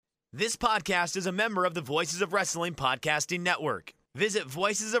This podcast is a member of the Voices of Wrestling Podcasting Network. Visit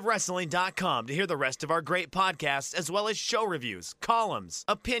voicesofwrestling.com to hear the rest of our great podcasts, as well as show reviews, columns,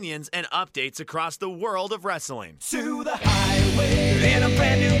 opinions, and updates across the world of wrestling. To the highway in a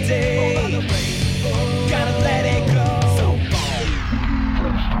brand new day. Over the rainbow, gotta let it go. So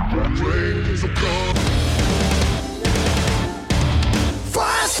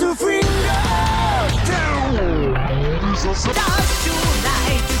fast to finger down. Dance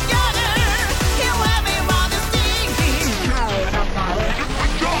tonight together. Here everyone is singing.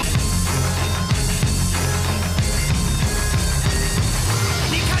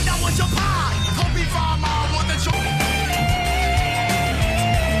 你看到我就怕，头皮发麻，我的手。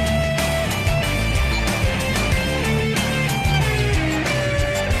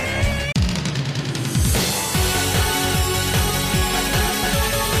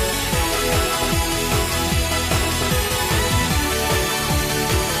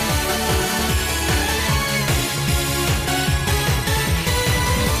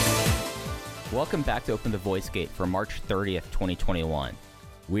Welcome back to Open the Voice Gate for March 30th, 2021.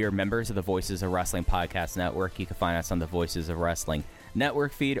 We are members of the Voices of Wrestling Podcast Network. You can find us on the Voices of Wrestling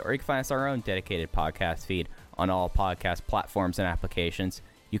Network feed, or you can find us on our own dedicated podcast feed on all podcast platforms and applications.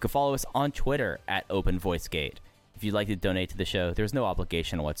 You can follow us on Twitter at Open Voice Gate. If you'd like to donate to the show, there's no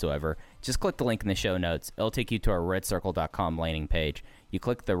obligation whatsoever. Just click the link in the show notes. It'll take you to our redcircle.com landing page. You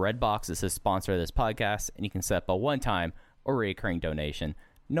click the red box that says sponsor this podcast, and you can set up a one-time or recurring donation.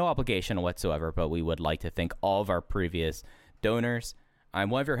 No obligation whatsoever, but we would like to thank all of our previous donors. I'm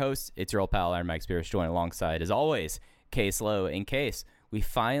one of your hosts. It's your old pal, Iron Mike Spears, joined alongside, as always, Case Lowe. In Case, we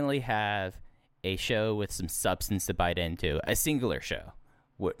finally have a show with some substance to bite into, a singular show.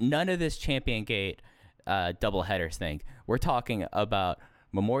 None of this Champion Gate double headers thing. We're talking about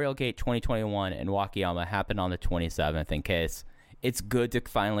Memorial Gate 2021 in Wakayama, happened on the 27th. In Case, it's good to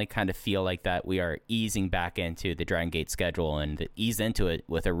finally kind of feel like that we are easing back into the Dragon Gate schedule and ease into it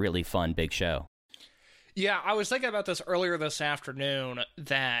with a really fun big show. Yeah, I was thinking about this earlier this afternoon,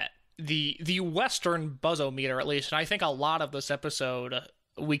 that the Western buzzometer, at least, and I think a lot of this episode,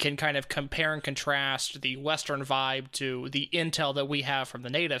 we can kind of compare and contrast the Western vibe to the intel that we have from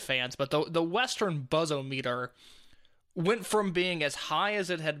the native fans, but the Western buzzometer went from being as high as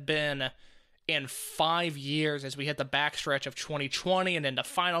it had been in 5 years as we hit the backstretch of 2020 and into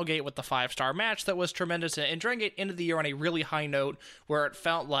Final Gate with the 5-star match that was tremendous, and Dragon Gate ended the year on a really high note where it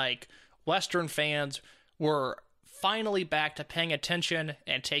felt like Western fans were finally back to paying attention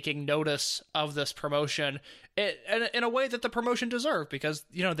and taking notice of this promotion in a way that the promotion deserved, because,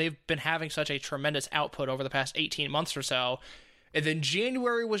 you know, they've been having such a tremendous output over the past 18 months or so. And then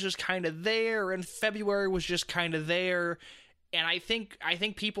January was just kind of there, and February was just kind of there. And I think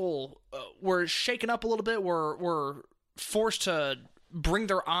people were shaken up a little bit, were forced to bring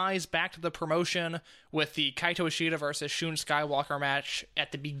their eyes back to the promotion with the Kaito Ishida versus Shun Skywalker match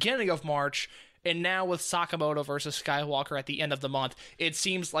at the beginning of March, and now with Sakamoto versus Skywalker at the end of the month. It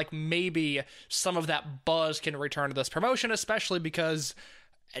seems like maybe some of that buzz can return to this promotion, especially because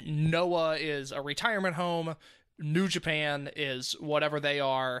Noah is a retirement home, New Japan is whatever they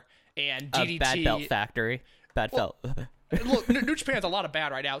are, and DDT... A Bad Belt Factory. Belt. Look, New Japan's a lot of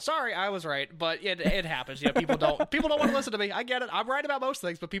bad right now. Sorry, I was right, but it happens. You know, people don't want to listen to me. I get it. I'm right about most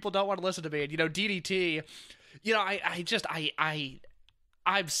things, but people don't want to listen to me. And, you know, DDT, you know,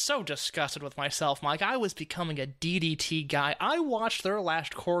 I'm so disgusted with myself, Mike. I was becoming a DDT guy. I watched their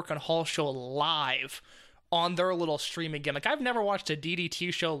last Korakuen Hall show live on their little streaming gimmick. I've never watched a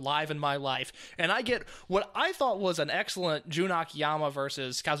DDT show live in my life, and I get what I thought was an excellent Jun Akiyama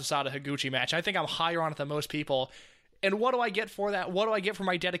versus Kazusada Higuchi match. I think I'm higher on it than most people. And what do I get for that? What do I get for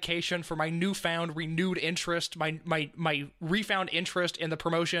my dedication, for my newfound, renewed interest, my refound interest in the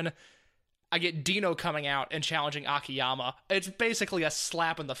promotion? I get Dino coming out and challenging Akiyama. It's basically a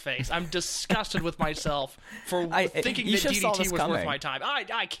slap in the face. I'm disgusted with myself for thinking that DDT was worth my time.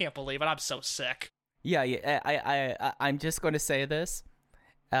 I can't believe it. I'm so sick. Yeah. I'm just going to say this.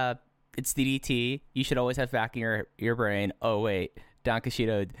 It's DDT. You should always have back in your brain, oh, wait,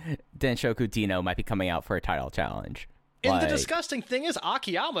 Dankashido Denshoku Dino might be coming out for a title challenge. And the disgusting thing is,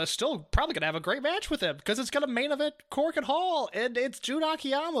 Akiyama is still probably going to have a great match with him, because it's going to main event Korakuen Hall, and it's Jun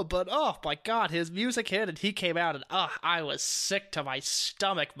Akiyama, but oh my god, his music hit, and he came out, and I was sick to my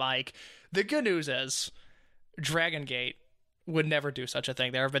stomach, Mike. The good news is, Dragon Gate would never do such a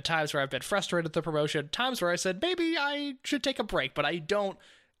thing. There have been times where I've been frustrated with the promotion, times where I said, maybe I should take a break, but I don't.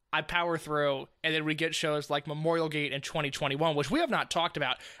 I power through, and then we get shows like Memorial Gate in 2021, which we have not talked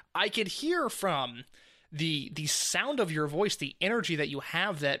about. I could hear from the sound of your voice, the energy that you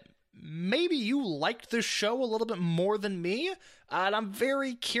have, that maybe you liked this show a little bit more than me. And I'm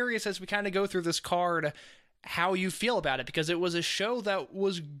very curious as we kind of go through this card how you feel about it, because it was a show that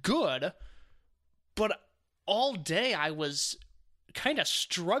was good, but all day I was kind of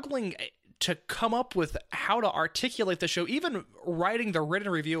struggling to come up with how to articulate the show. Even writing the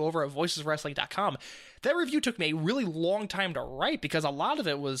written review over at voicesofwrestling.com, that review took me a really long time to write, because a lot of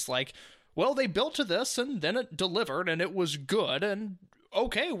it was like, well, they built to this and then it delivered and it was good and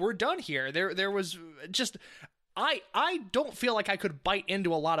okay, we're done here. There was just... I don't feel like I could bite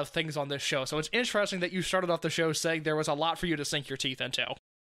into a lot of things on this show, so it's interesting that you started off the show saying there was a lot for you to sink your teeth into.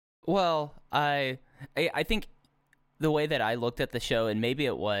 Well, I think the way that I looked at the show, and maybe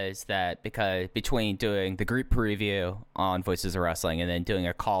it was that because between doing the group preview on Voices of Wrestling and then doing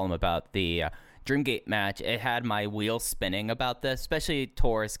a column about the Dreamgate match, it had my wheels spinning about this, especially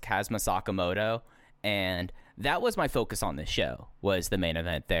towards Kazuma Sakamoto, and that was my focus on this show, was the main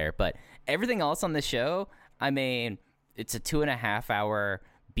event there. But everything else on the show, I mean, it's a 2.5 hour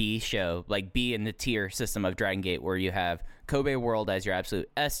B show, like B in the tier system of Dragon Gate, where you have Kobe World as your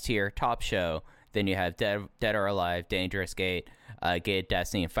absolute S tier top show. Then you have Dead or Alive, Dangerous Gate, Gate of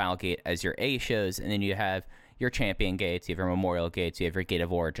Destiny, and Final Gate as your A shows. And then you have your Champion Gates, you have your Memorial Gates, you have your Gate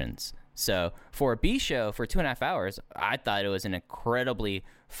of Origins. So for a B show for 2.5 hours, I thought it was an incredibly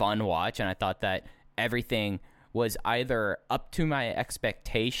fun watch. And I thought that everything was either up to my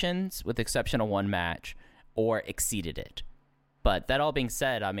expectations, with the exception of one match, or exceeded it. But that all being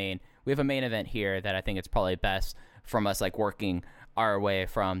said, I mean, we have a main event here that I think it's probably best from us like working our way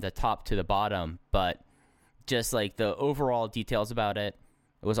from the top to the bottom. But just like the overall details about it,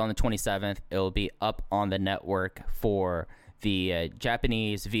 it was on the 27th. It will be up on the network for the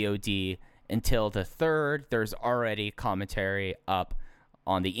Japanese VOD until the 3rd. There's already commentary up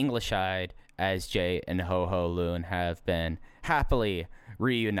on the English side, as Jay and Ho Ho Loon have been happily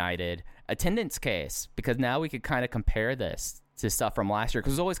reunited. Attendance case, because now we could kind of compare this to stuff from last year,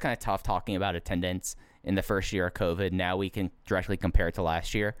 because it was always kind of tough talking about attendance in the first year of COVID. Now we can directly compare it to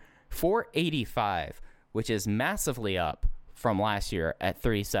last year. 485, which is massively up from last year at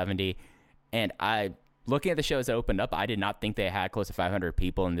 370. And looking at the shows that opened up, I did not think they had close to 500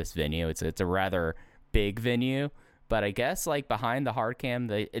 people in this venue. It's a rather big venue, but I guess like behind the hard cam,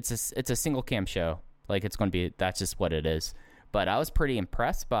 it's a single cam show. Like it's going to be, that's just what it is. But I was pretty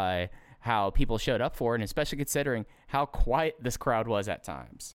impressed by how people showed up for it, and especially considering how quiet this crowd was at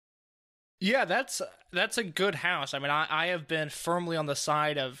times. Yeah, that's a good house. I mean, I have been firmly on the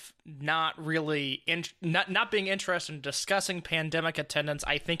side of not really not being interested in discussing pandemic attendance.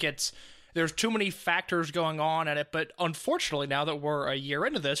 I think there's too many factors going on in it, but unfortunately, now that we're a year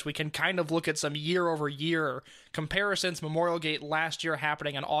into this, we can kind of look at some year-over-year comparisons. Memorial Gate last year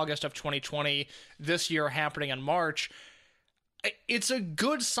happening in August of 2020, this year happening in March. It's a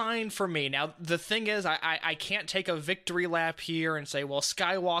good sign for me. Now, the thing is, I can't take a victory lap here and say, well,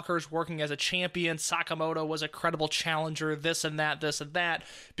 Skywalker's working as a champion, Sakamoto was a credible challenger, this and that,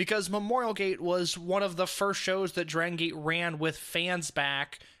 because Memorial Gate was one of the first shows that Dragon Gate ran with fans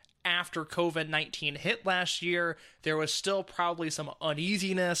back after COVID-19 hit last year. There was still probably some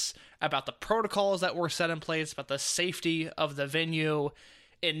uneasiness about the protocols that were set in place, about the safety of the venue.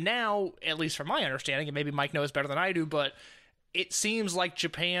 And now, at least from my understanding, and maybe Mike knows better than I do, but it seems like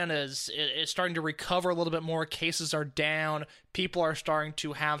Japan is starting to recover a little bit more. Cases are down. People are starting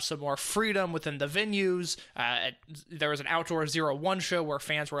to have some more freedom within the venues. There was an outdoor 0-1 show where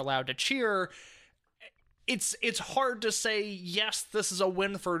fans were allowed to cheer. It's hard to say, yes, this is a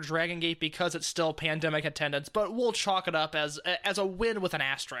win for Dragon Gate because it's still pandemic attendance, but we'll chalk it up as a win with an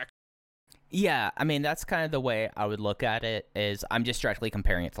asterisk. Yeah, I mean, that's kind of the way I would look at it, is I'm just directly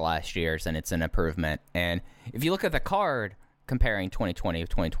comparing it to last year's, and it's an improvement. And if you look at the card, comparing 2020 to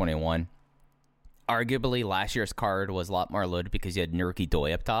 2021, arguably last year's card was a lot more loaded because you had Naruki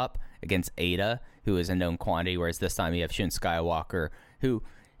Doi up top against Ada, who is a known quantity, whereas this time you have Shun Skywalker, who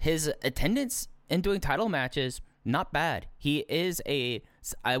his attendance in doing title matches, not bad. He is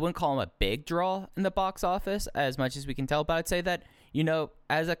I wouldn't call him a big draw in the box office as much as we can tell, but I'd say that,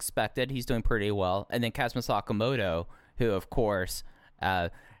 as expected, he's doing pretty well. And then Kazuma Sakamoto, who, of course,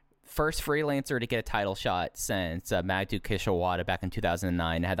 first freelancer to get a title shot since Magdu Kishawada back in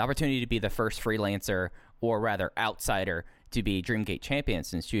 2009. Had the opportunity to be the first freelancer, or rather outsider, to be Dreamgate champion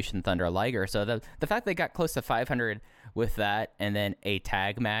since Jushin Thunder Liger. So the fact they got close to 500 with that, and then a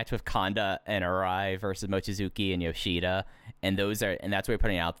tag match with Kanda and Arai versus Mochizuki and Yoshida, and that's what we're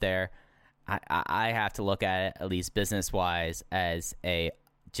putting out there. I have to look at it, at least business-wise, as a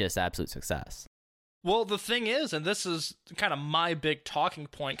just absolute success. Well, the thing is, and this is kind of my big talking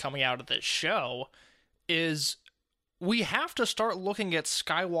point coming out of this show, is we have to start looking at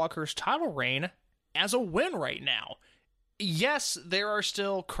Skywalker's title reign as a win right now. yes, there are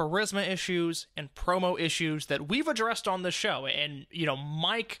still charisma issues and promo issues that we've addressed on the show. And,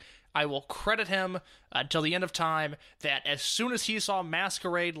 Mike, I will credit him till the end of time that as soon as he saw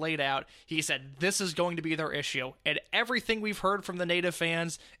Masquerade laid out, he said, this is going to be their issue. And everything we've heard from the native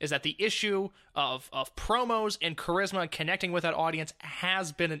fans is that the issue of promos and charisma connecting with that audience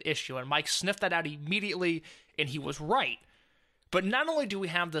has been an issue. And Mike sniffed that out immediately, and he was right. But not only do we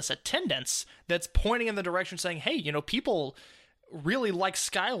have this attendance that's pointing in the direction saying, hey, people really like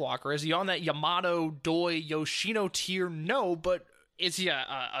Skywalker. Is he on that Yamato, Doi, Yoshino tier? No, but is he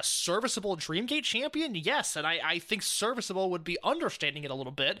a serviceable Dreamgate champion? Yes, and I think serviceable would be understating it a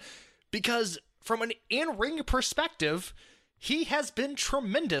little bit, because from an in-ring perspective, he has been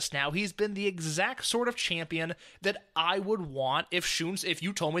tremendous now. He's been the exact sort of champion that I would want if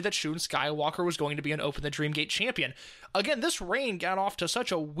you told me that Shun Skywalker was going to be an Open the Dreamgate champion. Again, this reign got off to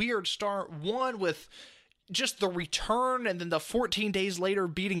such a weird start, one with just the return and then the 14 days later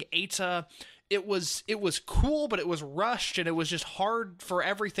beating Eita. It was cool, but it was rushed, and it was just hard for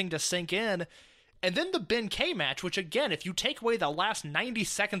everything to sink in. And then the Ben K match, which again, if you take away the last 90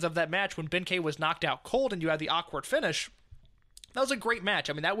 seconds of that match when Ben K was knocked out cold and you had the awkward finish, that was a great match.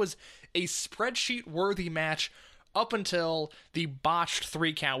 I mean, that was a spreadsheet-worthy match up until the botched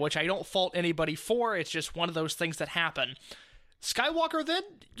 3 count, which I don't fault anybody for. It's just one of those things that happen. Skywalker then,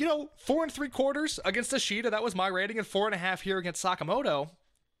 4 3/4 against Ishida. That was my rating, and 4.5 here against Sakamoto.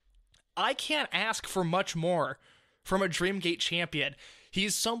 I can't ask for much more from a Dreamgate champion.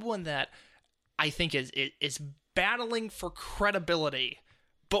 He's someone that I think is battling for credibility,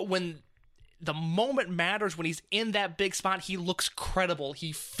 but when the moment matters, when he's in that big spot, he looks credible.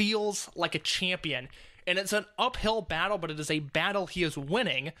 He feels like a champion, and it's an uphill battle, but it is a battle he is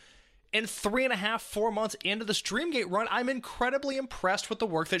winning. And 3.5, 4 months into this Dreamgate run, I'm incredibly impressed with the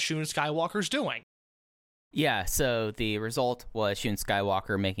work that Shun Skywalker's doing. Yeah, so the result was Shun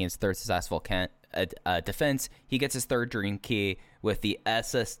Skywalker making his third successful defense. He gets his third Dream Key with the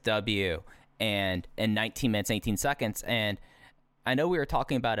SSW and in 19 minutes, 18 seconds. And I know we were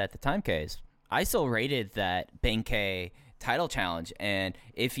talking about it at the time, Case. I still rated that Benkei title challenge. And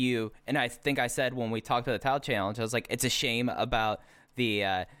I think I said when we talked about the title challenge, I was like, it's a shame about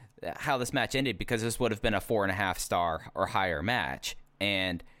the how this match ended, because this would have been a 4.5 star or higher match.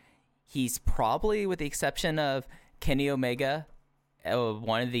 And he's probably, with the exception of Kenny Omega,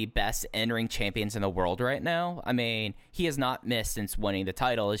 one of the best in-ring champions in the world right now. I mean, he has not missed since winning the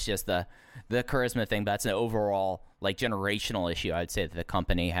title. It's just the charisma thing. But that's an overall, generational issue, I'd say, that the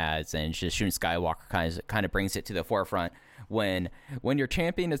company has. And just Shun Skywalker kind of brings it to the forefront. When your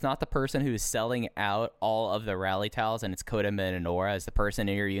champion is not the person who's selling out all of the rally towels, and it's Kota Minoura as the person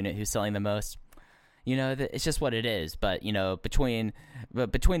in your unit who's selling the most, it's just what it is. But between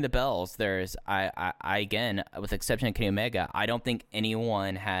the bells, there's I again, with the exception of Kenny Omega, I don't think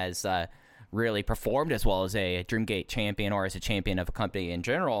anyone has really performed as well as a Dreamgate champion or as a champion of a company in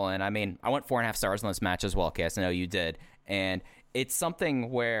general. And I mean, I went 4.5 stars on this match as well, Cass. I know you did, and it's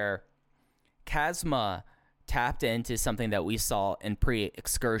something where Kazma tapped into something that we saw in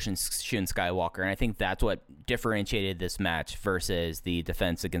pre-excursion Shun Skywalker, and I think that's what differentiated this match versus the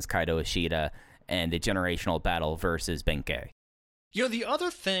defense against Kaito Ishida and the generational battle versus Benkei. The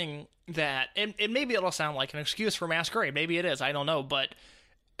other thing that, and maybe it'll sound like an excuse for Masquerade, maybe it is, I don't know, but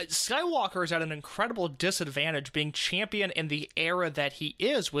Skywalker is at an incredible disadvantage being champion in the era that he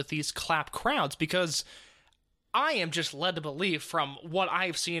is with these clap crowds, because I am just led to believe from what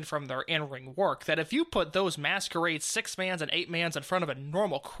I've seen from their in-ring work that if you put those Masquerade 6-mans and 8-mans in front of a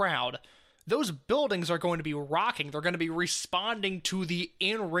normal crowd, those buildings are going to be rocking. They're going to be responding to the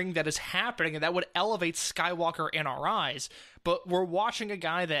in-ring that is happening, and that would elevate Skywalker in our eyes. But we're watching a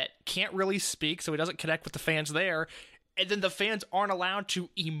guy that can't really speak, so he doesn't connect with the fans there, and then the fans aren't allowed to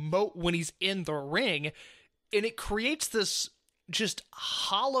emote when he's in the ring, and it creates this just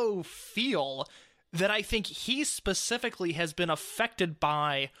hollow feel that I think he specifically has been affected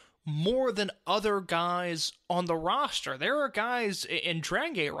by more than other guys on the roster. There are guys in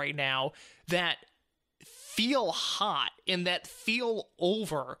Dragon Gate right now that feel hot and that feel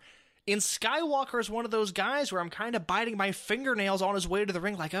over. And Skywalker is one of those guys where I'm kind of biting my fingernails on his way to the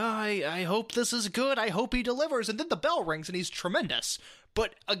ring, like, I hope this is good, I hope he delivers, and then the bell rings and he's tremendous.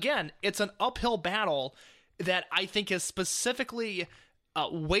 But again, it's an uphill battle that I think is specifically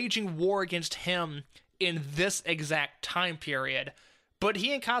waging war against him in this exact time period. But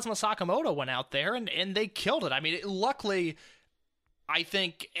he and Kazuma Sakamoto went out there and they killed it. I mean, luckily, I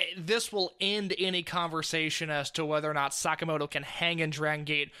think this will end any conversation as to whether or not Sakamoto can hang in Dragon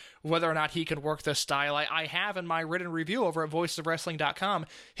Gate, whether or not he can work this style. I have in my written review over at voicesofwrestling.com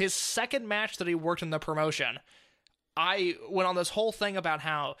his second match that he worked in the promotion. I went on this whole thing about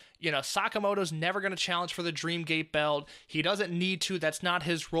how, Sakamoto's never going to challenge for the Dreamgate belt. He doesn't need to. That's not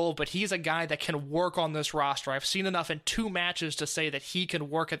his role, but he's a guy that can work on this roster. I've seen enough in 2 matches to say that he can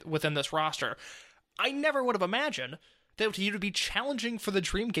work within this roster. I never would have imagined that he would be challenging for the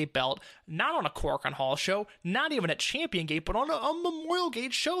Dreamgate belt, not on a Korakuen Hall show, not even at Champion Gate, but on a Memorial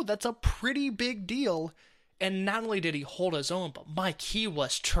Gate show. That's a pretty big deal. And not only did he hold his own, but Mike, he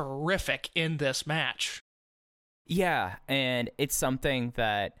was terrific in this match. Yeah, and it's something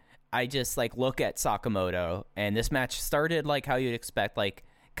that I just look at Sakamoto, and this match started like how you'd expect,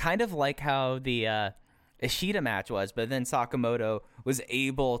 kind of like how the Ishida match was, but then Sakamoto was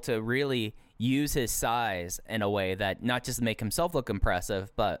able to really use his size in a way that not just make himself look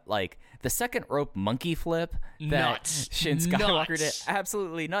impressive, but the second rope monkey flip that Shin Skywalker did,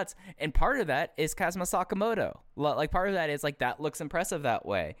 absolutely nuts. And part of that is Kazuma Sakamoto. Part of that is that looks impressive that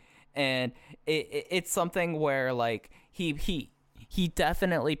way. And it's something where he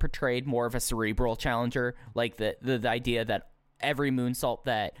definitely portrayed more of a cerebral challenger, the idea that every moonsault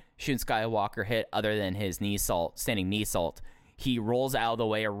that Shun Skywalker hit, other than his standing knee salt, he rolls out of the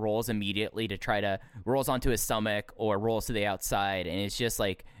way or rolls immediately to rolls onto his stomach or rolls to the outside, and it's just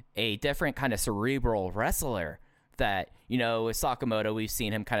a different kind of cerebral wrestler that, with Sakamoto, we've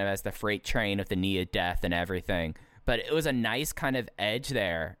seen him kind of as the freight train of the knee of death and everything. But it was a nice kind of edge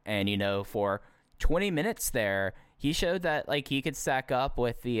there. And, for 20 minutes there, he showed that, he could stack up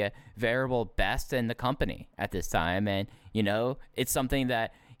with the variable best in the company at this time. And, it's something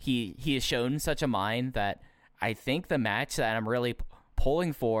that he has shown such a mind that I think the match that I'm really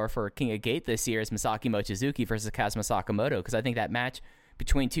pulling for King of Gate this year is Masaki Mochizuki versus Kazuma Sakamoto, because I think that match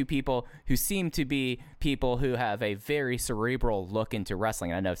between two people who seem to be people who have a very cerebral look into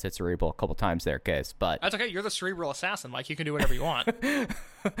wrestling. I know I've said cerebral a couple times there, Case, but that's okay. You're the cerebral assassin, Mike. You can do whatever you want.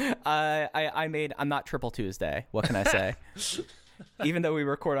 I'm not Triple Tuesday. What can I say? Even though we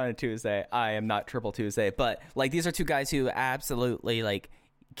record on a Tuesday, I am not Triple Tuesday. But these are two guys who absolutely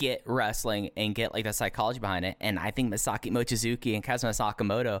get wrestling and get the psychology behind it. And I think Masaki Mochizuki and Kazuma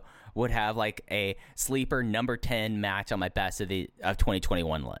Sakamoto would have a sleeper number 10 match on my best of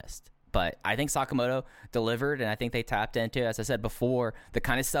 2021 list. But I think Sakamoto delivered, and I think they tapped into, as I said before, the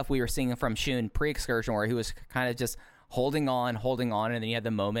kind of stuff we were seeing from Shun pre-excursion, where he was kind of just holding on, and then he had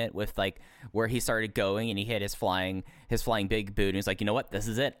the moment with where he started going and he hit his flying big boot, and he's you know what, this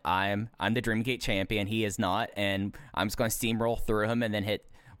is it. I'm the Dreamgate champion. He is not, and I'm just going to steamroll through him and then hit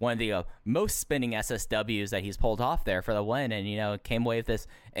one of the most spinning SSWs that he's pulled off there for the win, and came away with this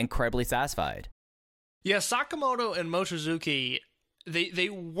incredibly satisfied. Yeah, Sakamoto and Mochizuki, they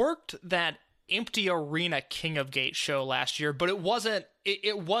worked that empty arena King of Gate show last year, but it wasn't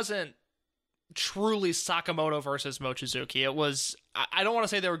truly Sakamoto versus Mochizuki. It was, I don't want to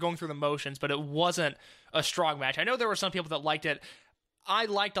say they were going through the motions, but it wasn't a strong match. I know there were some people that liked it. I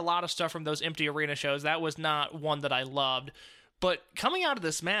liked a lot of stuff from those empty arena shows. That was not one that I loved. But coming out of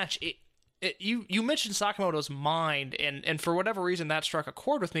this match, you mentioned Sakamoto's mind, and for whatever reason that struck a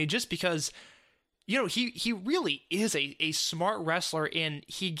chord with me, just because, he really is a smart wrestler, and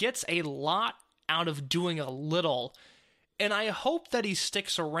he gets a lot out of doing a little. And I hope that he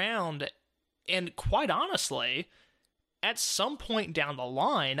sticks around, and quite honestly, at some point down the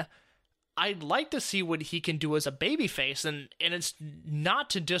line, I'd like to see what he can do as a babyface, and it's not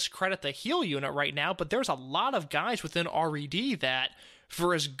to discredit the heel unit right now, but there's a lot of guys within RED that,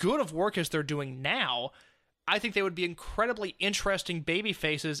 for as good of work as they're doing now, I think they would be incredibly interesting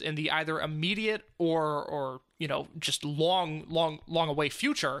babyfaces in the either immediate or just long away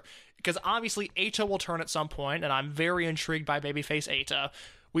future, because obviously Eita will turn at some point, and I'm very intrigued by babyface Eita.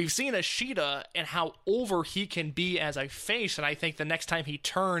 We've seen Ishida and how over he can be as a face, and I think the next time he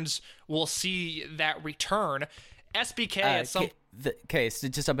turns, we'll see that return. SBK at some... Case, to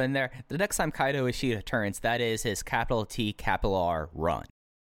just jump in there, the next time Kaito Ishida turns, that is his capital T, capital R run.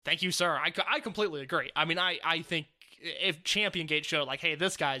 Thank you, sir. I completely agree. I mean, I think if Champion Gate showed, hey,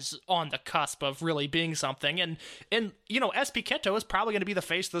 this guy's on the cusp of really being something, and SP Kento is probably going to be the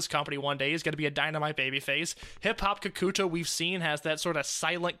face of this company one day. He's going to be a dynamite babyface. Hip Hop Kakuta, we've seen, has that sort of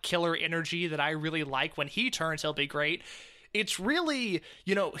silent killer energy that I really like. When he turns, he'll be great. It's really,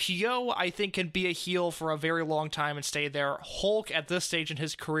 Hyo, I think, can be a heel for a very long time and stay there. Hulk, at this stage in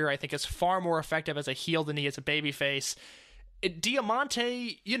his career, I think is far more effective as a heel than he is a babyface.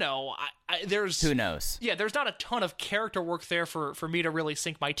 Diamante, there's... Who knows? Yeah, there's not a ton of character work there for me to really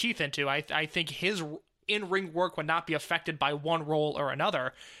sink my teeth into. I think his in-ring work would not be affected by one role or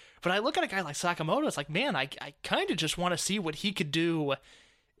another. But I look at a guy like Sakamoto, it's man, I kind of just want to see what he could do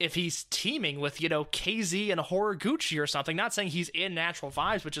if he's teaming with, KZ and Horiguchi or something. Not saying he's in Natural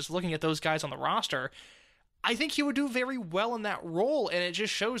Vibes, but just looking at those guys on the roster, I think he would do very well in that role, and it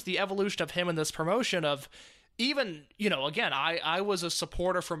just shows the evolution of him in this promotion of even, again, I was a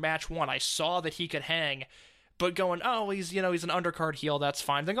supporter for match 1. I saw that he could hang, but going, oh, he's an undercard heel, that's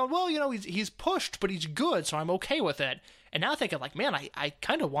fine. Then going, well, he's pushed, but he's good, so I'm okay with it. And now thinking, like, man, I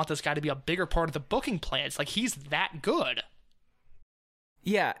kind of want this guy to be a bigger part of the booking plans. Like, he's that good.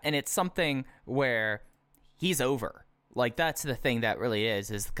 Yeah, and it's something where he's over. Like, that's the thing that really is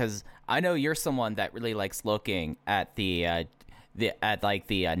because I know you're someone that really likes looking at the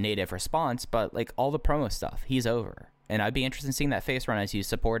native response, but like all the promo stuff, he's over. And I'd be interested in seeing that face run as you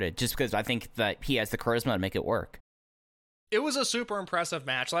supported, just because I think that he has the charisma to make it work. It was a super impressive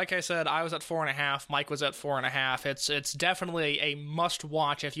match. Like I said, I was at 4.5. Mike was at 4.5. It's definitely a must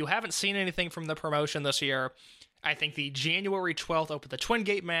watch. If you haven't seen anything from the promotion this year, I think the January 12th Open the Twin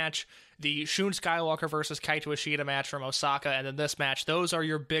Gate match, the Shun Skywalker versus Kaito Ishida match from Osaka, and then this match, those are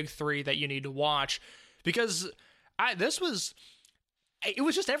your big 3 that you need to watch. Because it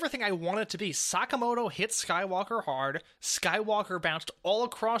was just everything I wanted it to be. Sakamoto hit Skywalker hard. Skywalker bounced all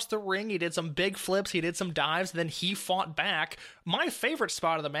across the ring. He did some big flips. He did some dives. Then he fought back. My favorite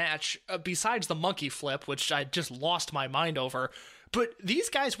spot of the match, besides the monkey flip, which I just lost my mind over, but these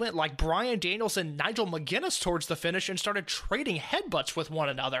guys went like Bryan Danielson, Nigel McGuinness towards the finish and started trading headbutts with one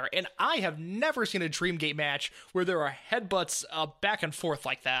another. And I have never seen a Dream Gate match where there are headbutts back and forth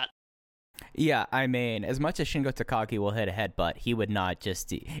like that. Yeah, I mean, as much as Shingo Takagi will hit a headbutt, he would not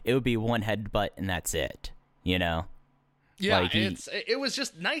just... It would be one headbutt and that's it, Yeah, like it was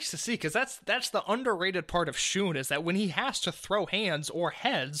just nice to see, because that's the underrated part of Shun, is that when he has to throw hands or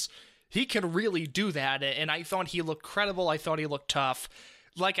heads, he can really do that, and I thought he looked credible. I thought he looked tough.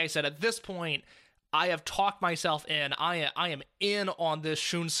 Like I said, at this point, I have talked myself in. I am in on this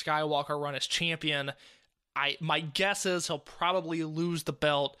Shun Skywalker run as champion. My guess is he'll probably lose the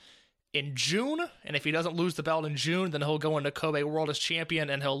belt in June, and if he doesn't lose the belt in June, then he'll go into Kobe World as champion,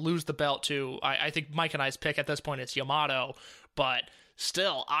 and he'll lose the belt to, I think Mike and I's pick at this point is Yamato, but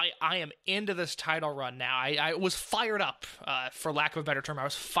still, I am into this title run now. I was fired up, for lack of a better term. I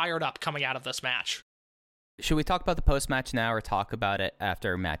was fired up coming out of this match. Should we talk about the post-match now, or talk about it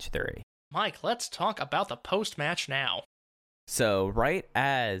after match 3? Mike, let's talk about the post-match now. So, right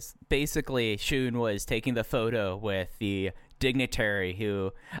as basically Shun was taking the photo with the dignitary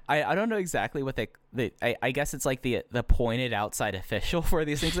who I don't know exactly what I guess it's like the pointed outside official for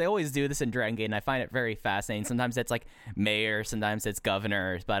these things. They always do this in Dragon Gate, and I find it very fascinating. Sometimes it's like mayor, sometimes it's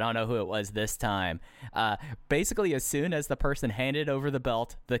governors, but I don't know who it was this time. Basically, as soon as the person handed over the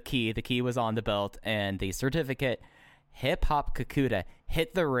belt, the key was on the belt, and the certificate, Hip Hop Kakuta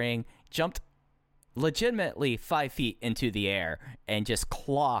hit the ring, jumped legitimately 5 feet into the air and just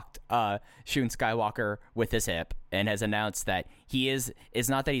clocked Shun Skywalker with his hip, and has announced that it's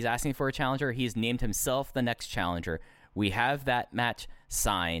not that he's asking for a challenger, he's named himself the next challenger. We have that match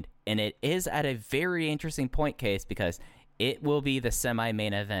signed, and it is at a very interesting point, Case, because it will be the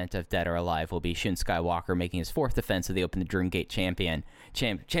semi-main event of Dead or Alive. Will be Shun Skywalker making his 4th defense of the Open Dream Gate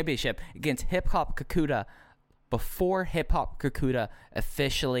championship against Hip Hop Kakuta, before Hip Hop Kakuta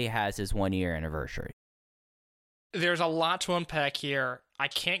officially has his 1-year anniversary. There's a lot to unpack here. I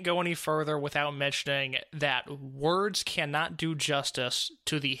can't go any further without mentioning that words cannot do justice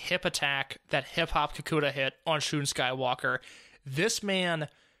to the hip attack that Hip Hop Kakuta hit on Shun Skywalker. This man,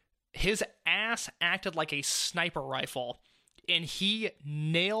 his ass acted like a sniper rifle, and he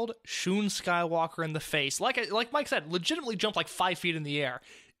nailed Shun Skywalker in the face. Like Mike said, legitimately jumped like 5 feet in the air.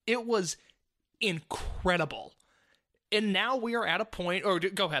 It was incredible. And now we are at a point, or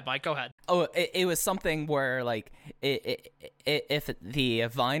go ahead, Mike, go ahead. Oh, it was something where, like, if the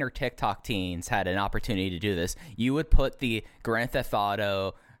Vine or TikTok teens had an opportunity to do this, you would put the Grand Theft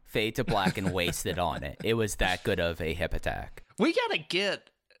Auto Fade to Black and Wasted on it. It was that good of a hip attack. We gotta get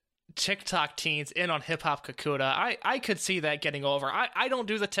TikTok teens in on Hip Hop Kakuta. I could see that getting over. I don't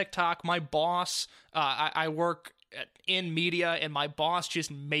do the TikTok. My boss, I work in media, and my boss just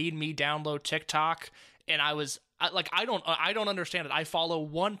made me download TikTok, and I don't understand it. I follow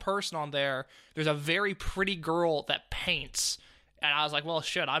one person on there. There's a very pretty girl that paints, and I was like, well,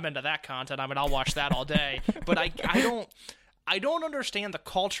 shit, I'm into that content. I mean, I'll watch that all day. But I don't understand the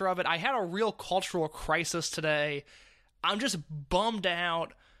culture of it. I had a real cultural crisis today. I'm just bummed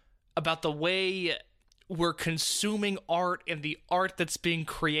out about the way we're consuming art and the art that's being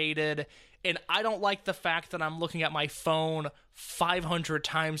created. And I don't like the fact that I'm looking at my phone 500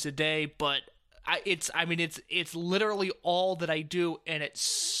 times a day, but it's literally all that I do, and it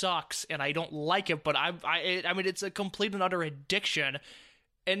sucks, and I don't like it, but I mean, it's a complete and utter addiction.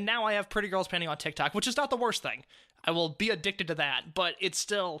 And now I have pretty girls painting on TikTok, which is not the worst thing. I will be addicted to that, but it's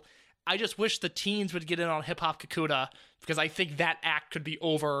still, I just wish the teens would get in on Hip Hop Kakuta, because I think that act could be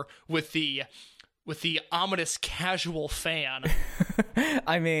over with the ominous casual fan.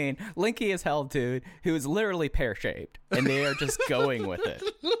 I mean, Linky is hell, dude, who is literally pear-shaped, and they are just going with it.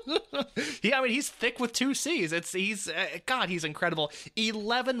 Yeah, I mean, he's thick with 2 C's. God, he's incredible.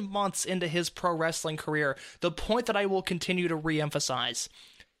 11 months into his pro wrestling career, the point that I will continue to reemphasize,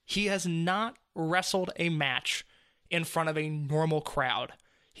 he has not wrestled a match in front of a normal crowd.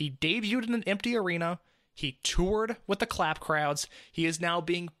 He debuted in an empty arena. He toured with the clap crowds. He is now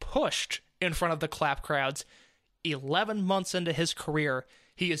being pushed in front of the clap crowds. 11 months into his career,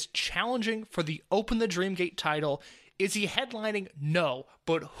 he is challenging for the Open the Dreamgate title. Is he headlining? No,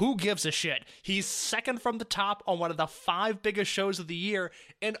 but who gives a shit? He's second from the top on one of the 5 biggest shows of the year.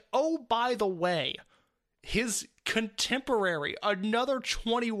 And oh, by the way, his contemporary, another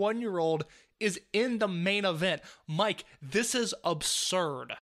 21-year-old, is in the main event. Mike, this is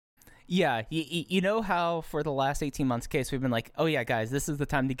absurd. Yeah, you know how for the last 18 months case, we've been like, oh yeah, guys, this is the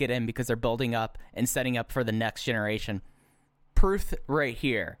time to get in because they're building up and setting up for the next generation. Proof right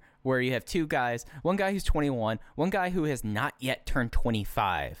here, where you have 2 guys, one guy who's 21, one guy who has not yet turned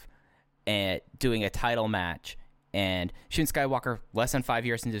 25, and doing a title match, and Shun Skywalker, less than 5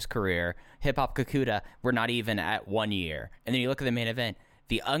 years into his career, Hip Hop Kakuta, we're not even at 1 year. And then you look at the main event,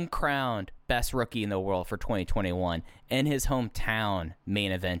 the uncrowned best rookie in the world for 2021 in his hometown main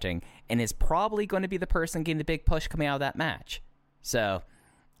eventing, and is probably going to be the person getting the big push coming out of that match. So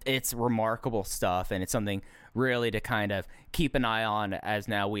it's remarkable stuff, and it's something really to kind of keep an eye on, as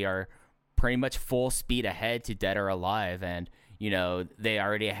now we are pretty much full speed ahead to Dead or Alive. And, you know, they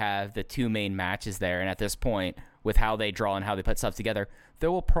already have the 2 main matches there, and at this point, with how they draw and how they put stuff together, there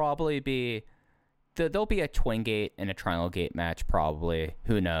will probably be there'll be a Twin Gate and a Triangle Gate match, probably.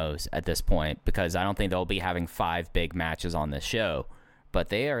 Who knows at this point? Because I don't think they'll be having 5 big matches on this show. But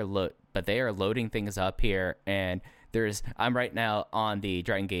they are loading things up here, and I'm right now on the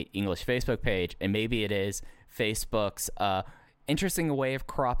Dragon Gate English Facebook page, and maybe it is Facebook's interesting way of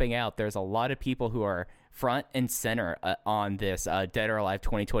cropping out. There's a lot of people who are front and center on this Dead or Alive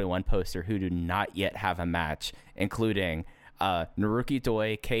 2021 poster who do not yet have a match, including Naruki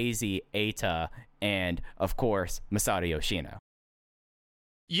Doi, KZ, Eita, and, of course, Masato Yoshino.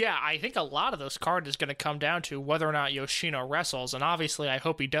 Yeah, I think a lot of this card is going to come down to whether or not Yoshino wrestles, and obviously I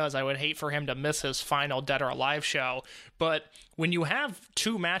hope he does. I would hate for him to miss his final Dead or Alive show, but when you have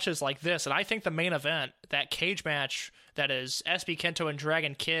 2 matches like this, and I think the main event, that cage match that is SB Kento and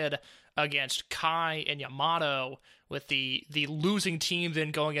Dragon Kid against Kai and Yamato, with the losing team then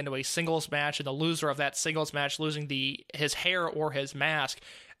going into a singles match, and the loser of that singles match losing his hair or his mask,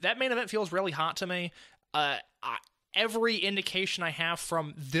 that main event feels really hot to me. Every indication I have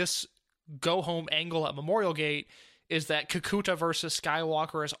from this go-home angle at Memorial Gate is that Kakuta versus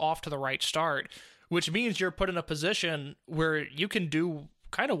Skywalker is off to the right start, which means you're put in a position where you can do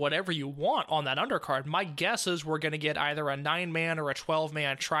kind of whatever you want on that undercard. My guess is we're going to get either a 9-man or a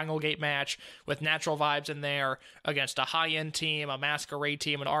 12-man Triangle Gate match with Natural Vibes in there against a high-end team, a Masquerade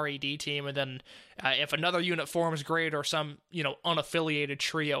team, an RED team, and then if another unit forms, great, or some, unaffiliated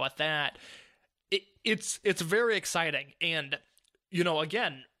trio at that. It's very exciting. And,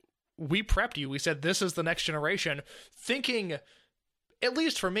 again, we prepped you. We said this is the next generation, thinking, at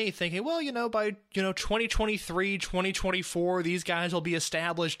least for me, thinking, well, by 2023, 2024, these guys will be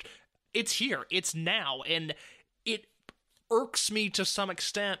established. It's here. It's now. And it irks me to some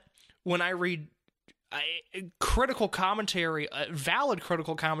extent when I read critical commentary, valid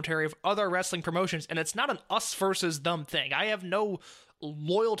critical commentary of other wrestling promotions, and it's not an us versus them thing. I have no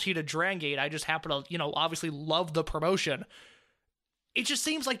loyalty to Dragon Gate. I just happen to, obviously love the promotion. It just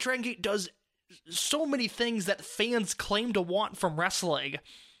seems like Dragon Gate does so many things that fans claim to want from wrestling,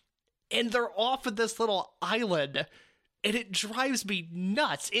 and they're off of this little island, and it drives me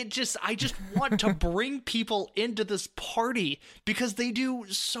nuts. I just want to bring people into this party because they do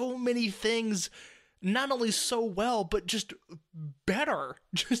so many things not only so well, but just better.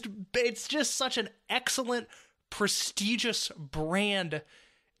 It's just such an excellent, prestigious brand,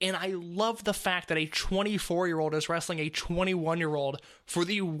 and I love the fact that a 24-year-old is wrestling a 21-year-old for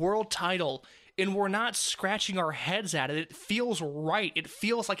the world title, and we're not scratching our heads at it. It feels right. It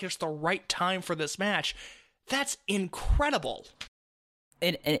feels like it's the right time for this match. That's incredible.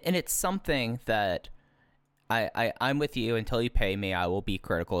 And it's something that I'm with you. Until you pay me, I will be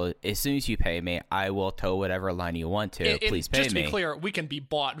critical. As soon as you pay me, I will toe whatever line you want to. Please pay me. Just to be clear, we can be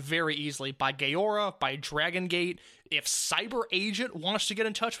bought very easily by Gaora, by Dragon Gate. If Cyber Agent wants to get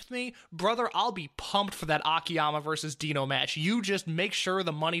in touch with me, brother, I'll be pumped for that Akiyama versus Dino match. You just make sure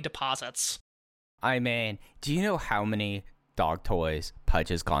the money deposits. I mean, do you know how many dog toys Pudge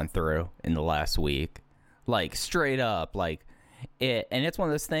has gone through in the last week. Like, straight up, like, and it's one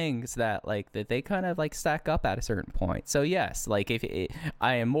of those things that, like, that they kind of, like, stack up at a certain point. So, yes, like,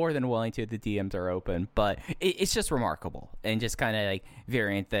 I am more than willing to, the DMs are open, but it's just remarkable and just kind of, like,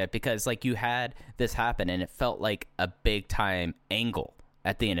 variant that, because, like, you had this happen and it felt like a big-time angle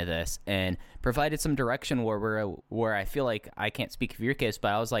at the end of this and provided some direction where I feel like, I can't speak for your case,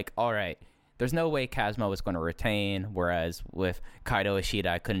 but I was like, all right, there's no way Kazuma was going to retain, whereas with Kaito Ishida,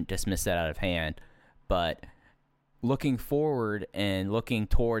 I couldn't dismiss that out of hand. But looking forward and looking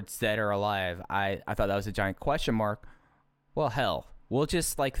towards Dead or Alive, I thought that was a giant question mark. Well, hell, we'll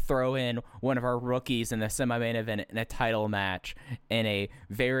just, like, throw in one of our rookies in the semi-main event in a title match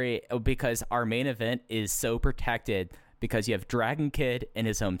because our main event is so protected, because you have Dragon Kid in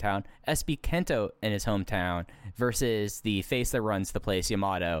his hometown, SB Kento in his hometown, versus the face that runs the place,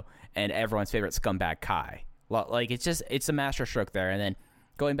 Yamato, and everyone's favorite scumbag Kai. Like, it's a masterstroke there. And then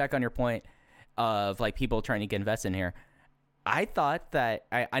going back on your point of, like, people trying to get invested in here, I thought that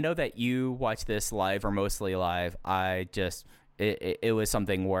I know that you watched this live or mostly live. It was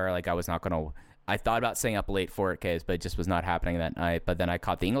something where, like, I was not gonna. I thought about staying up late for it, but it just was not happening that night. But then I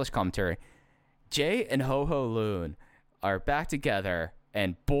caught the English commentary. Jay and Ho Ho Loon are back together,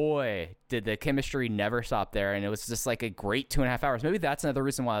 and boy, did the chemistry never stop there. And it was just like a great 2.5 hours. Maybe that's another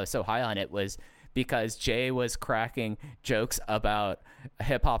reason why I was so high on it, was because Jay was cracking jokes about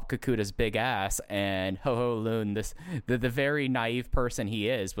Hip Hop Kakuta's big ass, and Ho Ho Loon, the very naive person he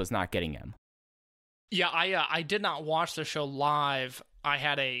is, was not getting him. Yeah, I did not watch the show live. I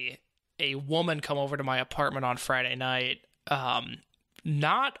had a woman come over to my apartment on Friday night.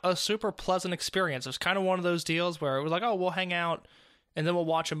 Not a super pleasant experience. It was kind of one of those deals where it was like, oh, we'll hang out and then we'll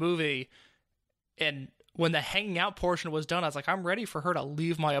watch a movie. And when the hanging out portion was done, I was like, I'm ready for her to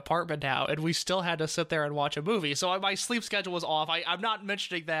leave my apartment now. And we still had to sit there and watch a movie. So my sleep schedule was off. I'm not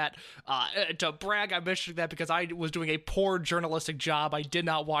mentioning that to brag. I'm mentioning that because I was doing a poor journalistic job. I did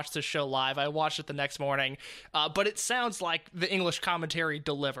not watch the show live. I watched it the next morning. But it sounds like the English commentary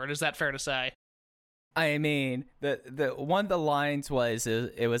delivered. Is that fair to say? I mean, the one of the lines was,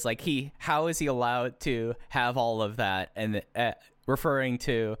 it was like, how is he allowed to have all of that? And referring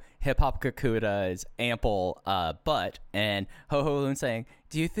to Hip Hop Kakuta's ample butt, and Ho Ho Loon saying,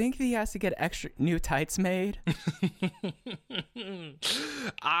 do you think he has to get extra new tights made?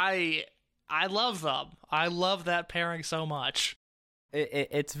 I love them. I love that pairing so much.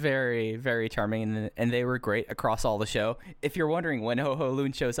 It's very, very charming, and they were great across all the show. If you're wondering when Ho Ho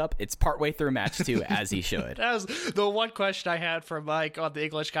Loon shows up, it's partway through match 2, as he should. That was the one question I had for Mike on the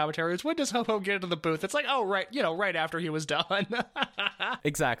English commentary, is when does Ho Ho get into the booth? It's like, oh, right, right after he was done.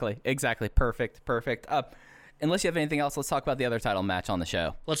 Exactly. Perfect. Unless you have anything else, let's talk about the other title match on the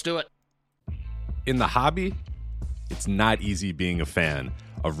show. Let's do it. In the hobby, it's not easy being a fan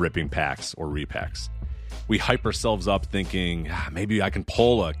of ripping packs or repacks. We hype ourselves up thinking, maybe I can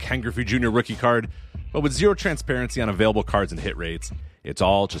pull a Ken Griffey Jr. rookie card, but with zero transparency on available cards and hit rates, it's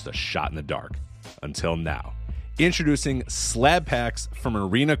all just a shot in the dark. Until now. Introducing slab packs from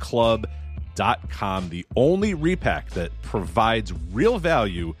arenaclub.com, the only repack that provides real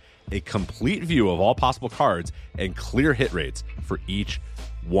value, a complete view of all possible cards, and clear hit rates for each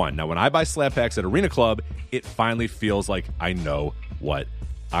one. Now, when I buy slab packs at Arena Club, it finally feels like I know what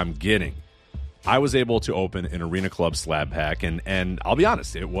I'm getting. I was able to open an Arena Club slab pack, and I'll be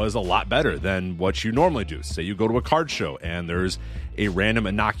honest, it was a lot better than what you normally do. Say you go to a card show, and there's a random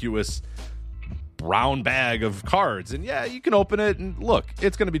innocuous brown bag of cards, and yeah, you can open it, and look,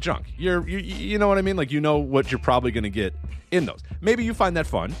 it's going to be junk. You know what I mean? Like, you know what you're probably going to get in those. Maybe you find that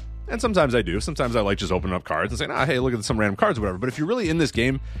fun, and sometimes I do. Sometimes I like just opening up cards and saying, hey, look at some random cards or whatever. But if you're really in this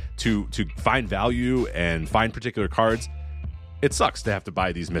game to find value and find particular cards, it sucks to have to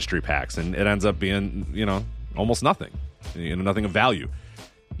buy these mystery packs, and it ends up being, almost nothing, nothing of value.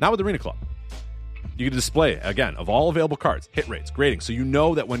 Not with Arena Club. You can display, again, of all available cards, hit rates, grading, so you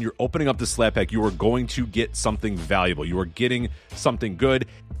know that when you're opening up this slab pack, you are going to get something valuable. You are getting something good.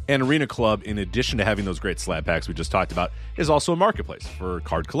 And Arena Club, in addition to having those great slab packs we just talked about, is also a marketplace for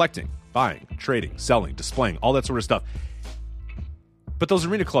card collecting, buying, trading, selling, displaying, all that sort of stuff. But those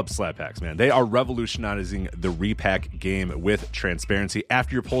Arena Club slab packs, man, they are revolutionizing the repack game with transparency.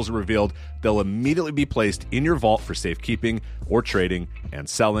 After your pulls are revealed, they'll immediately be placed in your vault for safekeeping or trading and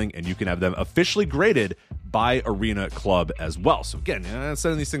selling, and you can have them officially graded by Arena Club as well. So again,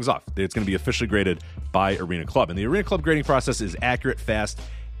 sending these things off, it's going to be officially graded by Arena Club. And the Arena Club grading process is accurate, fast,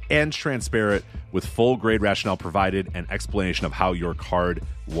 and transparent, with full grade rationale provided and explanation of how your card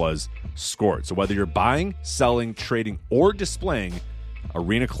was scored. So whether you're buying, selling, trading, or displaying,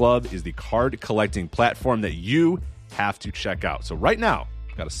 Arena Club is the card collecting platform that you have to check out. So right now,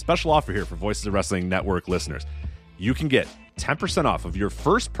 I've got a special offer here for Voices of Wrestling Network listeners. You can get 10% off of your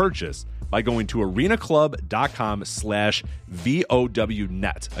first purchase by going to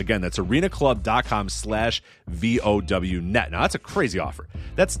arenaclub.com/VOWnet. Again, that's arenaclub.com/VOWnet. Now, that's a crazy offer.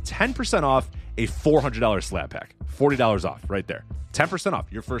 That's 10% off a $400 slab pack. $40 off right there. 10%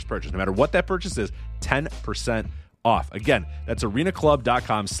 off your first purchase. No matter what that purchase is, 10% off. Again, that's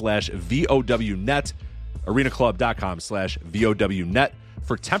arenaclub.com/VOWnet. arenaclub.com/VOWnet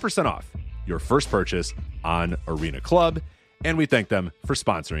for 10% off your first purchase on Arena Club. And we thank them for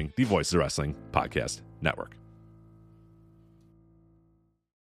sponsoring the Voices of Wrestling Podcast Network.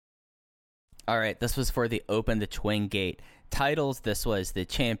 All right, this was for the Open the Twin Gate titles. This was the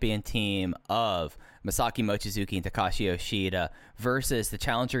champion team of Masaki Mochizuki and Takashi Yoshida versus the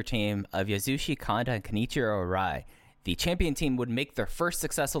challenger team of Yasushi Kanda and Kenichiro Arai. The champion team would make their first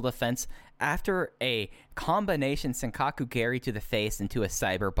successful defense after a combination Senkaku Gary to the face into a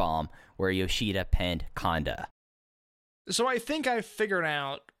cyber bomb where Yoshida pinned Kanda. So I think I figured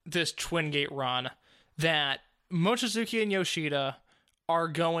out this Twin Gate run that Mochizuki and Yoshida are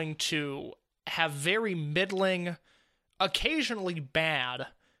going to have very middling, occasionally bad,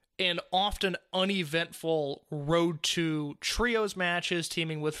 and often uneventful Road to Trios matches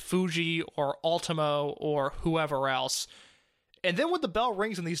teaming with Fuji or Ultimo or whoever else. And then when the bell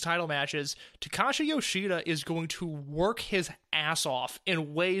rings in these title matches, Takashi Yoshida is going to work his ass off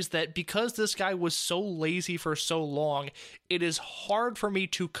in ways that, because this guy was so lazy for so long, it is hard for me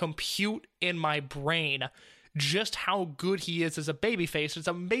to compute in my brain just how good he is as a babyface. It's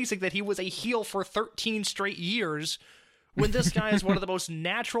amazing that he was a heel for 13 straight years when this guy is one of the most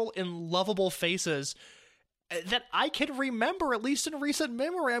natural and lovable faces that I can remember, at least in recent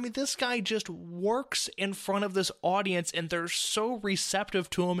memory. I mean, this guy just works in front of this audience, and they're so receptive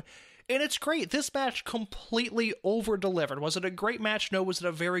to him, and it's great. This match completely over-delivered. Was it a great match? No. Was it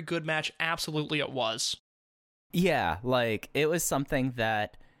a very good match? Absolutely it was. Yeah, like, it was something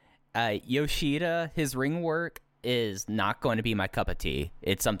that Yoshida, his ring work is not going to be my cup of tea.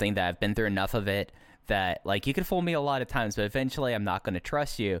 It's something that I've been through enough of it that, like, you can fool me a lot of times, but eventually I'm not going to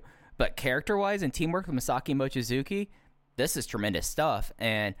trust you. But character-wise and teamwork with Masaki Mochizuki, this is tremendous stuff.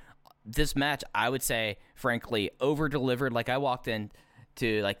 And this match, I would say, frankly, over-delivered. Like, I walked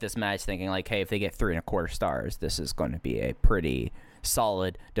into like this match thinking, like, hey, if they get 3.25 stars, this is going to be a pretty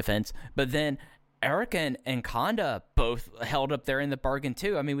solid defense. But then Erica and Kanda both held up there in the bargain,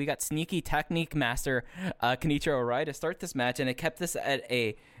 too. I mean, we got sneaky technique master Kenichiro Arai to start this match, and it kept this at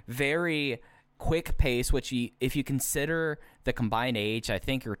a very quick pace, which if you consider the combined age, I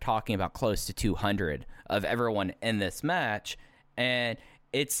think you're talking about close to 200 of everyone in this match. And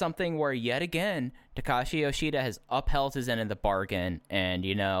it's something where, yet again, Takashi Yoshida has upheld his end of the bargain. And,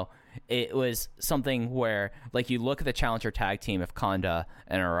 you know, it was something where, like, you look at the challenger tag team of Kanda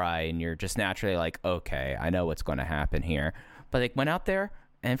and Arai, and you're just naturally like, okay, I know what's going to happen here. But they went out there,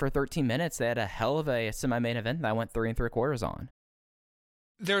 and for 13 minutes, they had a hell of a semi-main event that I went 3.75 on.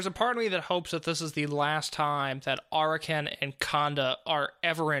 There's a part of me that hopes that this is the last time that Araken and Kanda are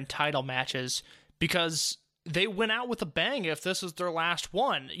ever in title matches, because they went out with a bang if this is their last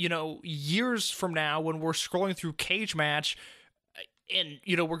one. You know, years from now, when we're scrolling through Cage Match, and,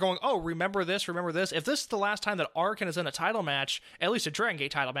 you know, we're going, oh, remember this. If this is the last time that Araken is in a title match, at least a Dragon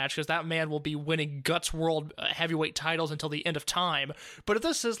Gate title match, because that man will be winning Guts World heavyweight titles until the end of time. But if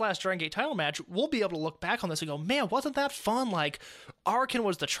this is his last Dragon Gate title match, we'll be able to look back on this and go, man, wasn't that fun? Like, Araken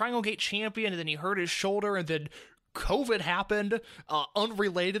was the Triangle Gate champion, and then he hurt his shoulder, and then COVID happened,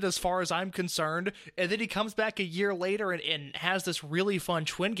 unrelated as far as I'm concerned, and then he comes back a year later and has this really fun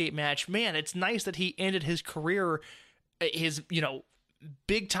Twin Gate match. Man, it's nice that he ended his career, his, you know,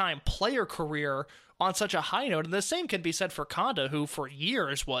 big-time player career on such a high note. And the same can be said for Kanda, who for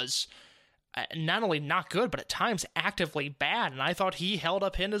years was not only not good, but at times actively bad. And I thought he held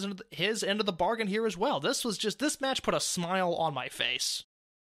up his end of the bargain here as well. This match put a smile on my face.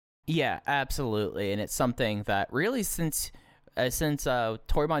 Yeah, absolutely. And it's something that really since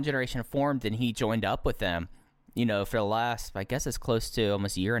Toryumon Generation formed and he joined up with them, you know, for the last, I guess it's close to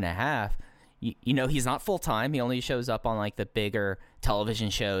almost a year and a half, you know, he's not full-time. He only shows up on, like, the bigger television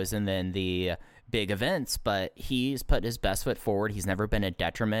shows and then the big events, but he's put his best foot forward. He's never been a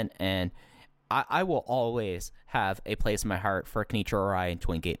detriment, and I will always have a place in my heart for Kenichiro Arai in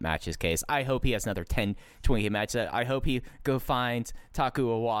Twin Gate matches case. I hope he has another 10 Twin Gate matches. I hope he go finds Taku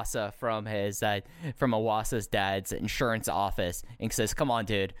Iwasa from Iwasa's dad's insurance office and says, come on,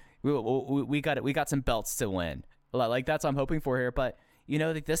 dude, we got some belts to win. Like, that's what I'm hoping for here, but you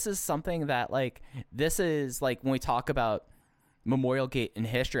know, this is something that, like, this is, like, when we talk about Memorial Gate in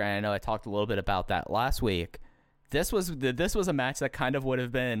history, and I know I talked a little bit about that last week, this was a match that kind of would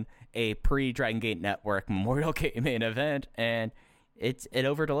have been a pre-Dragon Gate Network Memorial Gate main event, and it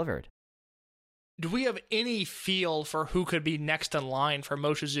over-delivered. Do we have any feel for who could be next in line for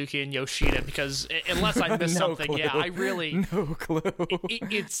Mochizuki and Yoshida? Because unless I missed something, clue. yeah, I really no clue.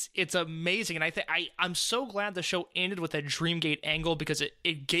 It's amazing, and I'm so glad the show ended with a Dreamgate angle because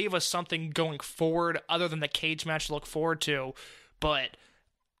it gave us something going forward other than the cage match to look forward to. But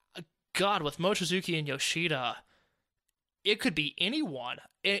God, with Mochizuki and Yoshida, it could be anyone,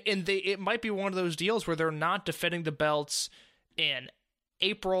 and it might be one of those deals where they're not defending the belts in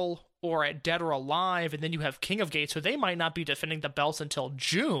April or at Dead or Alive, and then you have King of Gates, so they might not be defending the belts until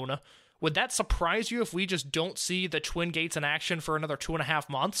June. Would that surprise you if we just don't see the Twin Gates in action for another 2.5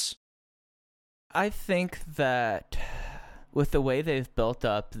 months? I think that with the way they've built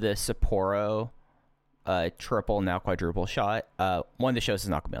up the Sapporo triple, now quadruple shot, one of the shows is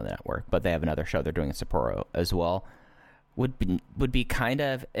not going to be on the network, but they have another show they're doing in Sapporo as well. Would be kind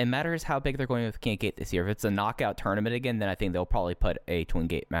of, it matters how big they're going with King Gate this year. If it's a knockout tournament again, then I think they'll probably put a Twin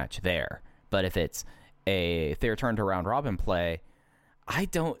Gate match there. But if they return to round robin play, I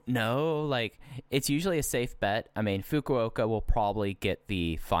don't know. Like, it's usually a safe bet. I mean, Fukuoka will probably get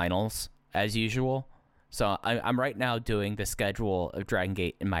the finals as usual. So I'm right now doing the schedule of Dragon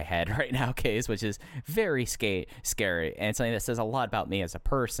Gate in my head right now, Case, which is very scary and something that says a lot about me as a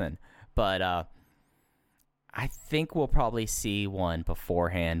person. But I think we'll probably see one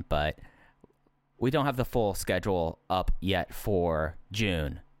beforehand, but we don't have the full schedule up yet for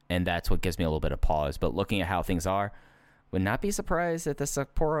June, and that's what gives me a little bit of pause. But looking at how things are, would not be surprised at the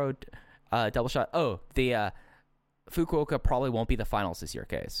Sapporo double shot. Oh, the Fukuoka probably won't be the finals this year,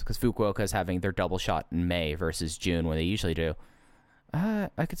 Case, because Fukuoka is having their double shot in May versus June when they usually do.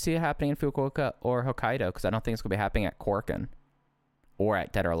 I could see it happening in Fukuoka or Hokkaido, because I don't think it's going to be happening at Korakuen or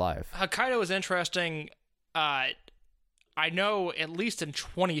at Dead or Alive. Hokkaido is interesting. I know at least in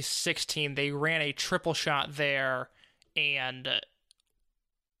 2016 they ran a triple shot there, and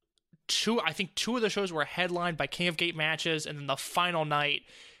two of the shows were headlined by King of Gate matches, and then the final night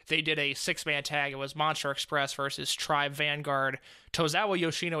they did a 6-man tag. It was Monster Express versus Tribe Vanguard, Tozawa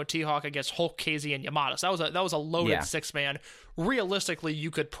Yoshino and T-Hawk against Hulk, KZ, and Yamato. So that was a loaded 6-man. Realistically, you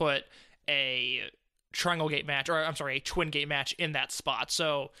could put a Triangle Gate match, or I'm sorry, a Twin Gate match in that spot.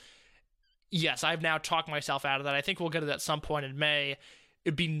 So yes, I've now talked myself out of that. I think we'll get it at some point in May.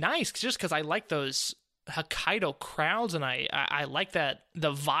 It'd be nice just because I like those Hokkaido crowds, and I like that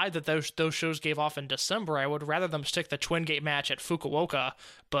the vibe that those shows gave off in December. I would rather them stick the Twin Gate match at Fukuoka,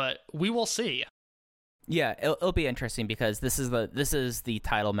 but we will see. Yeah, it'll be interesting because this is the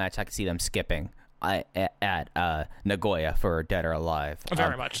title match I could see them skipping at Nagoya for Dead or Alive.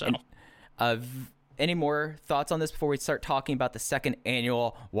 Very much so. Any more thoughts on this before we start talking about the second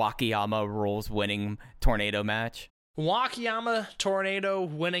annual Wakayama Rules winning tornado match? Wakayama Tornado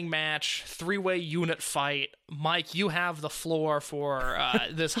winning match, 3-way unit fight. Mike, you have the floor for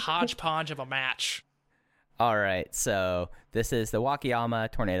this hodgepodge of a match. All right, so this is the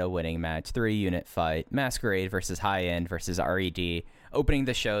Wakayama Tornado winning match, 3-unit fight. Masquerade versus High End versus RED. Opening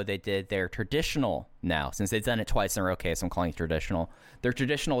the show, they did their traditional now, since they've done it twice in a row, so I'm calling it traditional. Their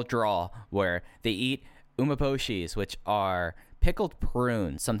traditional draw where they eat umeboshis, which are pickled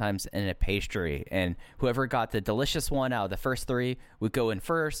prunes, sometimes in a pastry, and whoever got the delicious one out of the first 3 would go in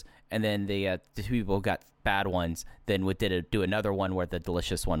first, and then the 2 people who got bad ones then would do another one where the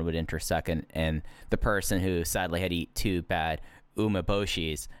delicious one would enter second, and the person who sadly had to eat 2 bad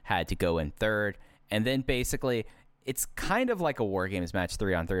umeboshis had to go in third. And then basically it's kind of like a War Games match,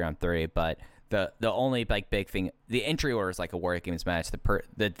 3-on-3-on-3, but the only big thing, the entry order is like a War Games match.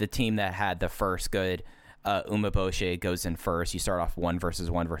 The team that had the first good umeboshi goes in first. You start off 1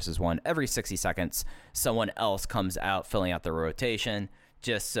 versus 1 versus 1. Every 60 seconds, someone else comes out filling out the rotation.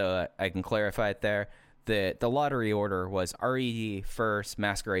 Just so I can clarify it there, the lottery order was RED first,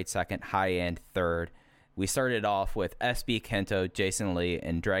 Masquerade second, High End third. We started off with SB Kento, Jason Lee,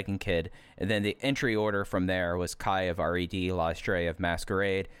 and Dragon Kid, and then the entry order from there was Kai of RED, La Estrella of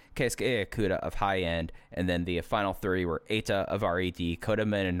Masquerade, Keisuke Ikuda of High End, and then the final 3 were Eita of RED, Kota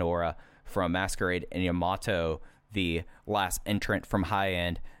Minoura from Masquerade, and Yamato, the last entrant from High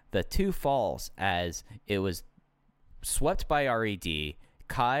End. The 2 falls as it was swept by RED.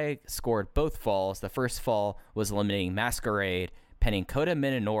 Kai scored both falls. The first fall was eliminating Masquerade, penning Kota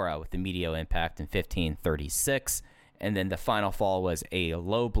Minoura with the Medio Impact in 15:36. And then the final fall was a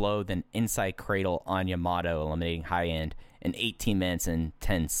low blow, then inside cradle on Yamato, eliminating High End in 18 minutes and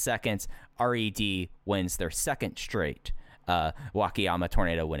 10 seconds. RED wins their second straight Wakayama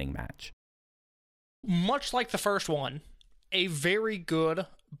Tornado winning match. Much like the first one, a very good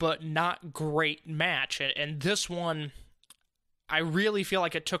but not great match. And this one, I really feel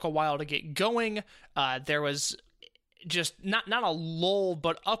like it took a while to get going. There was just not a lull,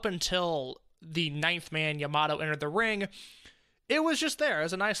 but up until the 9th man, Yamato, entered the ring, it was just there. It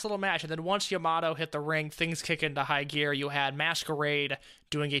was a nice little match. And then once Yamato hit the ring, things kick into high gear. You had Masquerade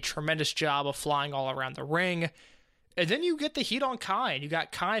doing a tremendous job of flying all around the ring. And then you get the heat on Kai. And you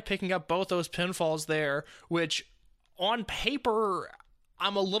got Kai picking up both those pinfalls there, which on paper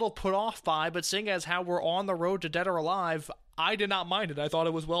I'm a little put off by, but seeing as how we're on the road to Dead or Alive, I did not mind it. I thought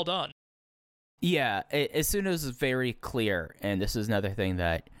it was well done. Yeah, as soon as it was very clear, and this is another thing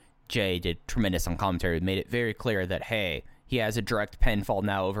that Jay did tremendous on commentary, made it very clear that, hey, he has a direct pinfall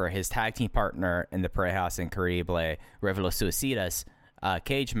now over his tag team partner in the Parejas Increíble Revelos Suicidas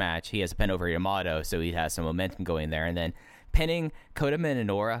cage match. He has a pin over Yamato, so he has some momentum going there. And then pinning Kota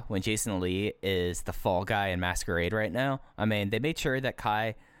Minoura when Jason Lee is the fall guy in Masquerade right now. I mean, they made sure that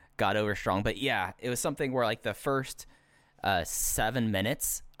Kai got over strong. But yeah, it was something where like the first 7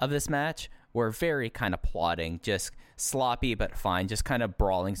 minutes of this match were very kind of plodding, just sloppy but fine, just kind of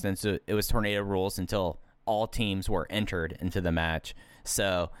brawling since it was Tornado Rules until all teams were entered into the match.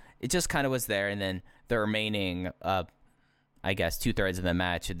 So it just kind of was there. And then the remaining, I guess, 2/3 of the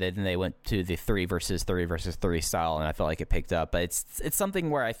match, then they went to the 3 versus 3 style, and I felt like it picked up. But it's something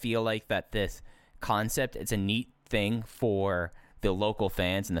where I feel like that this concept, it's a neat thing for the local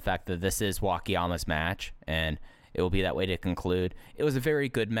fans, and the fact that this is Wakayama's match, and it will be that way to conclude. It was a very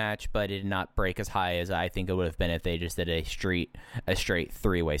good match, but it did not break as high as I think it would have been if they just did a straight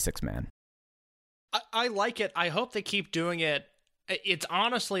 3-way 6-man. I like it. I hope they keep doing it. It's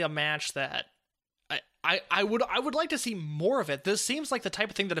honestly a match that I would like to see more of it. This seems like the type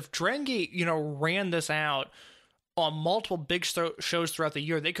of thing that if Dragon Gate, ran this out on multiple big shows throughout the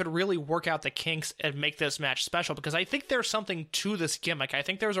year, they could really work out the kinks and make this match special, because I think there's something to this gimmick. I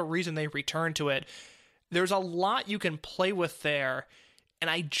think there's a reason they return to it. There's a lot you can play with there, and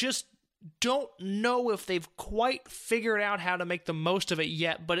I just don't know if they've quite figured out how to make the most of it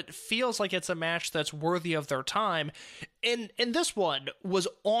yet, but it feels like it's a match that's worthy of their time. And this one was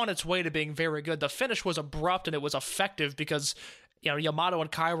on its way to being very good. The finish was abrupt and it was effective because, Yamato and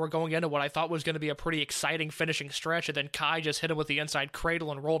Kai were going into what I thought was going to be a pretty exciting finishing stretch, and then Kai just hit him with the inside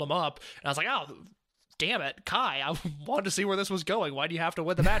cradle and rolled him up. And I was like, oh, damn it, Kai, I wanted to see where this was going. Why do you have to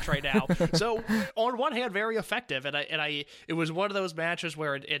win the match right now? So on one hand, very effective, and it was one of those matches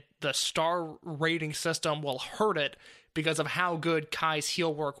where the star rating system will hurt it because of how good Kai's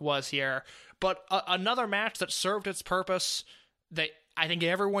heel work was here. But another match that served its purpose, that I think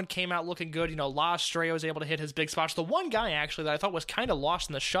everyone came out looking good. La Estrella was able to hit his big spots. The one guy actually that I thought was kind of lost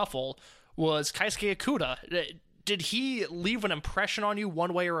in the shuffle was Keisuke Okuda. Did he leave an impression on you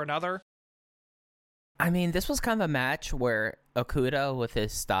one way or another? I mean, this was kind of a match where Okuda, with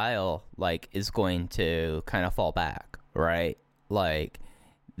his style, is going to kind of fall back, right?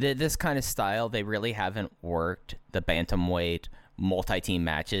 This kind of style, they really haven't worked the bantamweight multi-team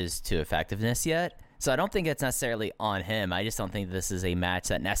matches to effectiveness yet. So I don't think it's necessarily on him. I just don't think this is a match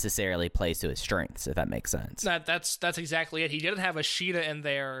that necessarily plays to his strengths, if that makes sense. That's exactly it. He didn't have a Shida in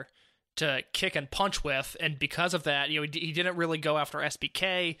there to kick and punch with, and because of that, he didn't really go after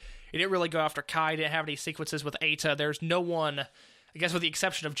SBK. He didn't really go after Kai. He didn't have any sequences with Eita. There's no one, I guess with the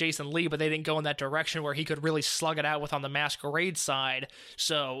exception of Jason Lee, but they didn't go in that direction where he could really slug it out with on the Masquerade side.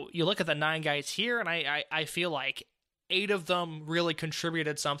 So you look at the 9 guys here, and I feel like 8 of them really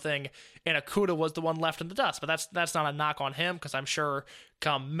contributed something, and Okuda was the one left in the dust. But that's not a knock on him, because I'm sure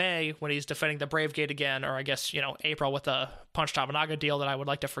come May, when he's defending the Brave Gate again, or I guess, April with the Punch Tominaga deal that I would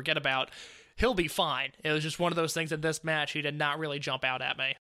like to forget about, he'll be fine. It was just one of those things in this match, he did not really jump out at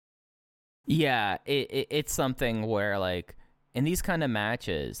me. Yeah, it's something where, in these kind of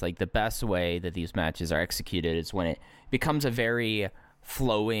matches, the best way that these matches are executed is when it becomes a very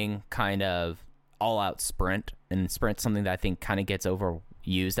flowing kind of all-out sprint, and sprint's something that I think kind of gets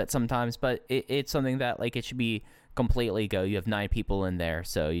overused at sometimes, but it's something that, it should be completely go. You have 9 people in there,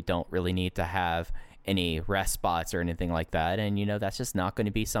 so you don't really need to have any rest spots or anything like that, and, that's just not going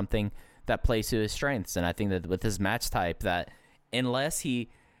to be something that plays to his strengths. And I think that with his match type, that unless he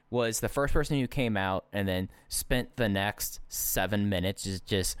was the first person who came out and then spent the next 7 minutes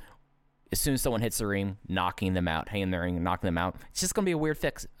just as soon as someone hits the ring, knocking them out, hanging in the ring, knocking them out, it's just going to be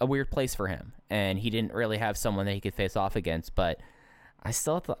a weird place for him. And he didn't really have someone that he could face off against, but I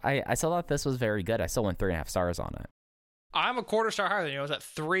still thought this was very good. I still went 3.5 stars on it. I'm a quarter star higher than you. I was at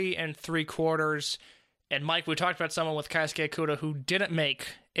 3 3/4. And Mike, we talked about someone with Keisuke Okuda who didn't make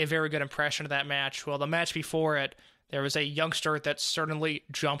a very good impression of that match. Well, the match before it, there was a youngster that certainly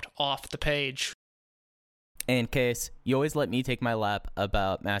jumped off the page. In case you always let me take my lap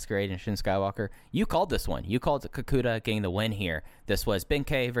about Masquerade and Shin Skywalker, you called this one. You called Kakuta getting the win here. This was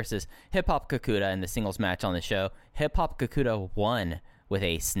Ben-K versus Hip Hop Kakuta in the singles match on the show. Hip Hop Kakuta won with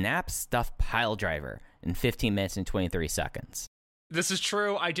a snap stuff pile driver in 15 minutes and 23 seconds. This is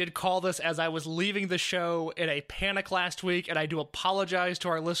true. I did call this as I was leaving the show in a panic last week, and I do apologize to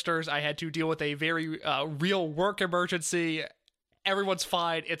our listeners. I had to deal with a very real work emergency. Everyone's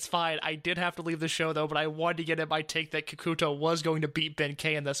fine. It's fine. I did have to leave the show, though, but I wanted to get in my take that Kakuta was going to beat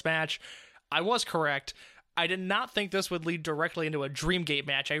Ben-K in this match. I was correct. I did not think this would lead directly into a Dreamgate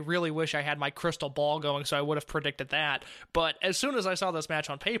match. I really wish I had my crystal ball going, so I would have predicted that. But as soon as I saw this match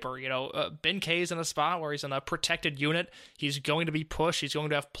on paper, Ben-K's in a spot where he's in a protected unit. He's going to be pushed. He's going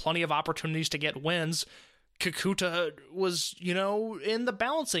to have plenty of opportunities to get wins. Kakuta was, in the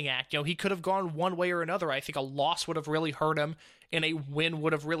balancing act. He could have gone one way or another. I think a loss would have really hurt him, and a win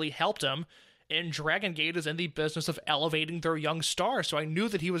would have really helped him. And Dragon Gate is in the business of elevating their young star, so I knew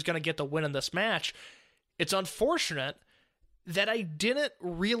that he was going to get the win in this match. It's unfortunate that I didn't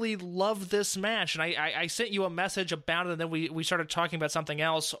really love this match, and I sent you a message about it, and then we started talking about something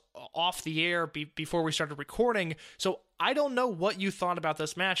else off the air before we started recording, so I don't know what you thought about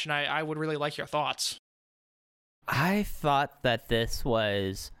this match, and I would really like your thoughts. I thought that this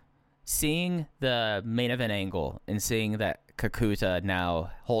was seeing the main event angle and seeing that Kakuta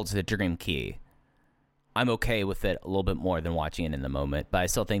now holds the Dream Key. I'm okay with it a little bit more than watching it in the moment, but I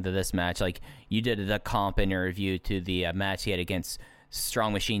still think that this match, like you did the comp in your review to the match he had against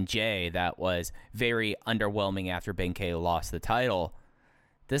Strong Machine J, that was very underwhelming after Ben-K lost the title.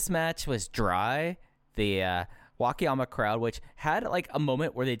 This match was dry. The Wakayama crowd, which had like a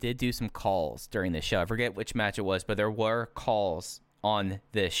moment where they did do some calls during the show. I forget which match it was, but there were calls on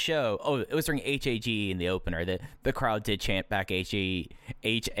this show. Oh, it was during HAGE in the opener. The crowd did chant back HAGE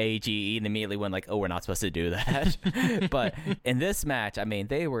and immediately went like, oh, we're not supposed to do that. But in this match, I mean,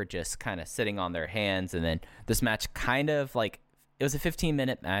 they were just kind of sitting on their hands. And then this match kind of like, it was a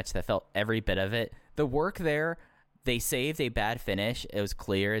 15-minute match that felt every bit of it. The work there, they saved a bad finish. It was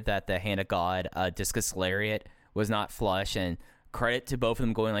clear that the Hand of God discus lariat was not flush, and credit to both of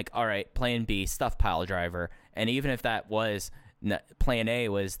them going like, all right, plan B, stuff pile driver. And even if that was plan A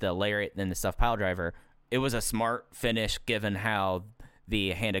was the lariat and the stuff pile driver, it was a smart finish given how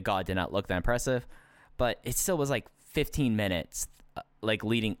the Hand of God did not look that impressive. But it still was like 15 minutes like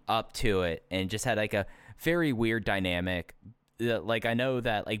leading up to it, and just had like a very weird dynamic. Like I know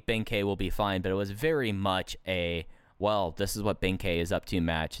that like Ben-K will be fine, but it was very much a, well, this is what Ben-K is up to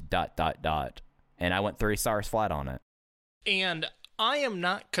match ... And I went 3 stars flat on it. And I am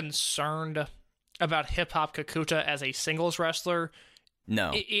not concerned about Hip Hop Kakuta as a singles wrestler.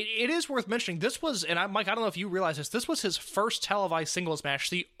 No. It is worth mentioning. This was, and Mike, I don't know if you realize this was his first televised singles match.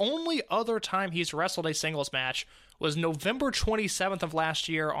 The only other time he's wrestled a singles match was November 27th of last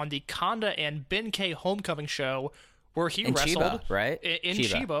year on the Kanda and Ben-K Homecoming show, where he wrestled. Chiba, right? In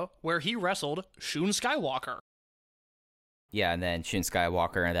Chiba, where he wrestled Shun Skywalker. Yeah, and then Shun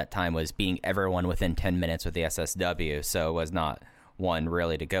Skywalker at that time was beating everyone within 10 minutes with the SSW, so it was not one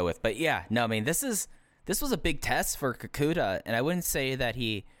really to go with. But yeah, no, I mean, this was a big test for Kakuta, and I wouldn't say that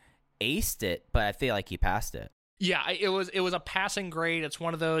he aced it, but I feel like he passed it. Yeah, it was a passing grade. It's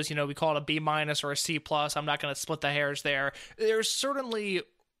one of those, we call it a B- or a C+. I'm not going to split the hairs there. There's certainly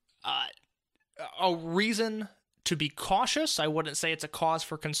a reason to be cautious. I wouldn't say it's a cause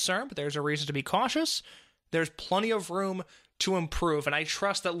for concern, but there's a reason to be cautious. There's plenty of room to improve, and I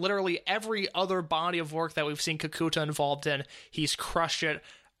trust that literally every other body of work that we've seen Kakuta involved in, he's crushed it.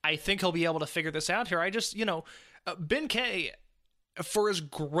 I think he'll be able to figure this out here. I just, Ben-K, for as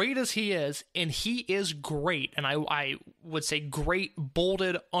great as he is, and he is great, and I would say great,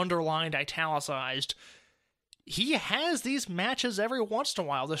 bolded, underlined, italicized, he has these matches every once in a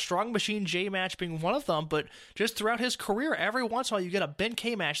while, the Strong Machine J match being one of them, but just throughout his career, every once in a while you get a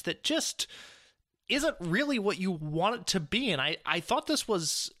Ben-K match that just isn't really what you want it to be, and I thought this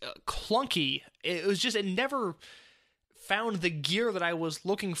was clunky. It never found the gear that I was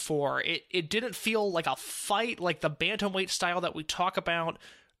looking for. It didn't feel like a fight, like the bantamweight style that we talk about,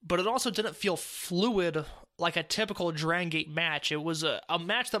 but it also didn't feel fluid like a typical Dragon Gate match. It was a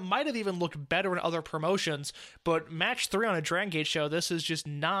match that might have even looked better in other promotions, but match 3 on a Dragon Gate show, this is just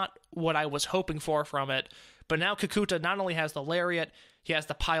not what I was hoping for from it. But now Kakuta not only has the lariat, he has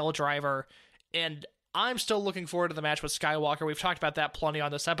the pile driver, and I'm still looking forward to the match with Skywalker. We've talked about that plenty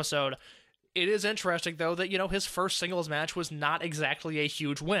on this episode. It is interesting, though, that, his first singles match was not exactly a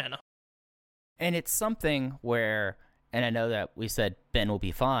huge win. And it's something where, and I know that we said Ben will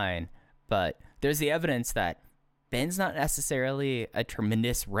be fine, but there's the evidence that Ben's not necessarily a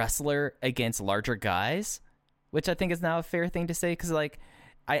tremendous wrestler against larger guys. which I think is now a fair thing to say, because like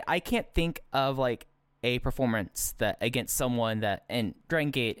I can't think of like a performance that against someone that, and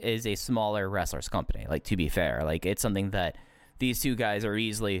Dragon Gate is a smaller wrestlers company, like, to be fair, like it's something that these two guys are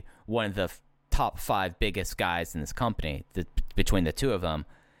easily one of the top 5 biggest guys in this company between the two of them.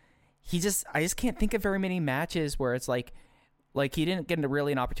 I just can't think of very many matches where it's like he didn't get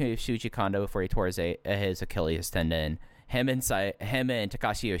really an opportunity with Shuji Kondo before he tore his Achilles tendon. Him and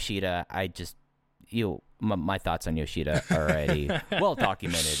Takashi Yoshida, my thoughts on Yoshida are already well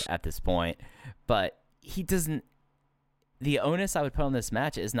documented at this point, but he doesn't. The onus I would put on this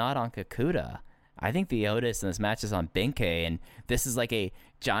match is not on Kakuta. I think the onus in this match is on Benkei, and this is like a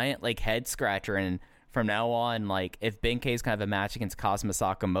giant like head scratcher. And from now on, like if Benkei's kind of a match against Kazuma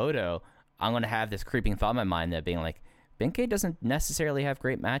Sakamoto, I'm gonna have this creeping thought in my mind that being like, Benkei doesn't necessarily have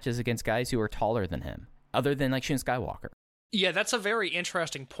great matches against guys who are taller than him, other than like Shun Skywalker. Yeah, that's a very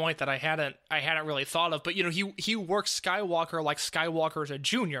interesting point that I hadn't really thought of. But he works Skywalker like Skywalker's a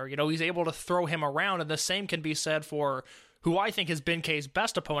junior. He's able to throw him around, and the same can be said for who I think is Benkei's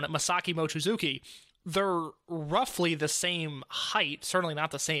best opponent, Masaki Mochizuki. They're roughly the same height, certainly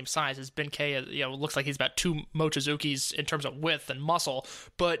not the same size as Benkei. Looks like he's about 2 Mochizukis in terms of width and muscle,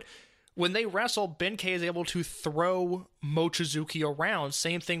 but when they wrestle, Benkei is able to throw Mochizuki around.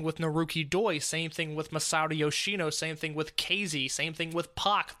 Same thing with Naruki Doi. Same thing with Masaru Yoshino. Same thing with KZ. Same thing with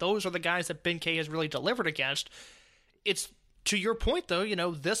Pac. Those are the guys that Benkei has really delivered against. It's, to your point, though,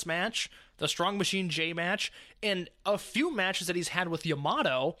 this match, the Strong Machine J match, and a few matches that he's had with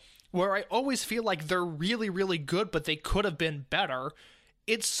Yamato, where I always feel like they're really, really good, but they could have been better.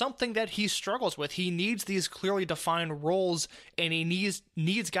 It's something that he struggles with. He needs these clearly defined roles, and he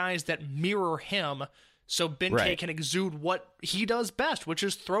needs guys that mirror him so Benkei can exude what he does best, which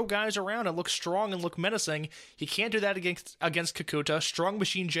is throw guys around and look strong and look menacing. He can't do that against Kakuta. Strong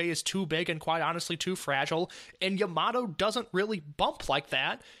Machine J is too big and quite honestly too fragile, and Yamato doesn't really bump like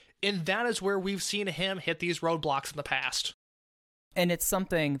that, and that is where we've seen him hit these roadblocks in the past. And it's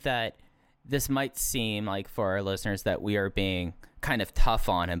something that this might seem like for our listeners that we are being kind of tough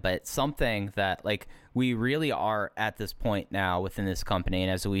on him, but it's something that like we really are at this point now within this company.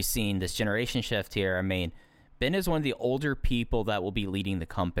 And as we've seen this generation shift here, I mean, Ben is one of the older people that will be leading the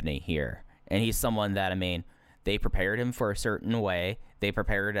company here. And he's someone that, I mean, they prepared him for a certain way. They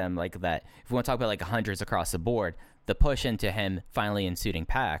prepared him like that. If we want to talk about like hundreds across the board, the push into him finally ensuing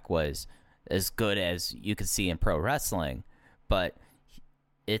Pac was as good as you could see in pro wrestling. But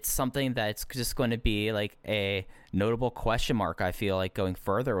it's something that's just going to be like a notable question mark, I feel like, going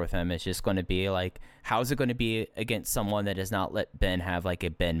further with him. It's just going to be like, how's it going to be against someone that does not let Ben have like a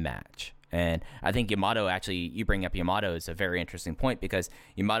Ben match? And I think Yamato, actually, you bring up Yamato is a very interesting point, because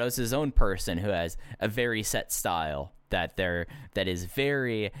Yamato is his own person who has a very set style that there's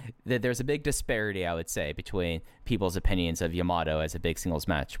a big disparity, I would say, between people's opinions of Yamato as a big singles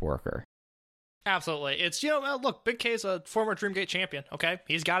match worker. Absolutely. It's, look, Benkei is a former Dreamgate champion, okay?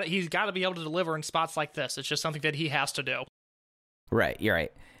 He's got to be able to deliver in spots like this. It's just something that he has to do. Right, you're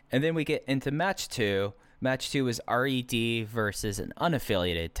right. And then we get into match 2. Match 2 is RED versus an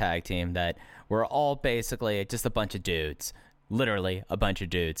unaffiliated tag team that were all basically just a bunch of dudes. Literally a bunch of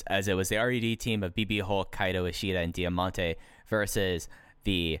dudes, as it was the RED team of BB Hulk, Kaito Ishida, and Diamante versus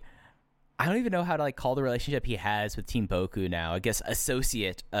the, I don't even know how to like call the relationship he has with Team Boku now. I guess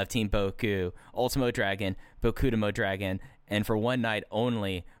associate of Team Boku, Ultimo Dragon, Bokudamo Dragon, and for one night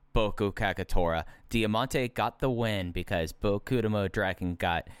only, Boku Kagetora. Diamante got the win because Bokudamo Dragon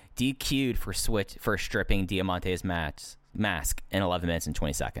got DQ'd for stripping Diamante's mask in 11 minutes and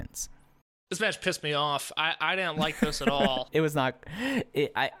 20 seconds. This match pissed me off. I didn't like this at all. It was not.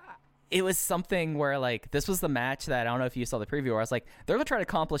 It was something where, like, this was the match that, I don't know if you saw the preview, where I was like, they're going to try to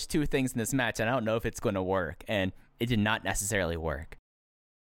accomplish 2 things in this match, and I don't know if it's going to work. And it did not necessarily work.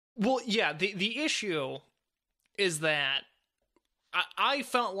 Well, yeah, the issue is that I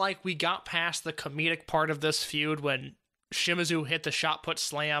felt like we got past the comedic part of this feud when Shimizu hit the shot put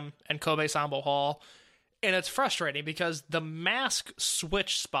slam and Kobe Sambo Hall. And it's frustrating because the mask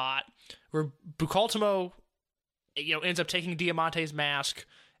switch spot where Bukaltamo, ends up taking Diamante's mask,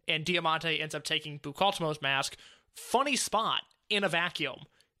 and Diamante ends up taking Bukaltamo's mask. Funny spot in a vacuum.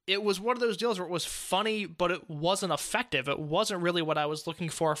 It was one of those deals where it was funny, but it wasn't effective. It wasn't really what I was looking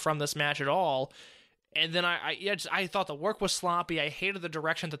for from this match at all. And then I thought the work was sloppy. I hated the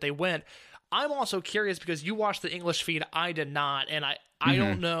direction that they went. I'm also curious because you watched the English feed. I did not. And I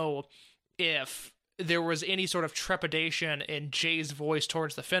don't know if there was any sort of trepidation in Jay's voice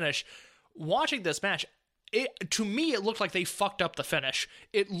towards the finish. Watching this match, to me, it looked like they fucked up the finish.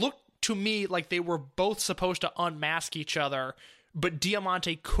 It looked to me like they were both supposed to unmask each other but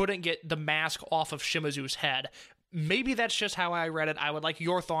Diamante couldn't get the mask off of Shimizu's head. Maybe that's just how I read it. I would like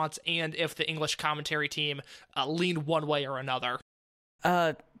your thoughts, and if the English commentary team leaned one way or another.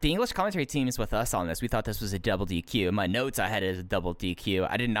 The English commentary team is with us on this. We thought this was a double DQ. In my notes, I had it as a double DQ.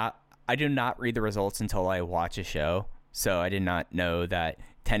 I did not read the results until I watched a show, so I did not know that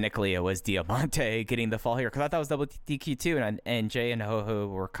technically it was Diamante getting the fall here, because I thought it was double DQ too, and Jay and Ho-Ho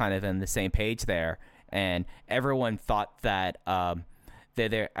were kind of on the same page there, and everyone thought that I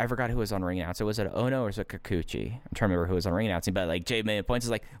forgot who was on ring announcer. Was it Ono or was it Kikuchi? I'm trying to remember who was on ring announcing, but like Jay made points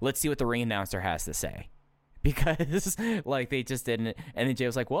is like, let's see what the ring announcer has to say. Because like they just didn't, and then Jay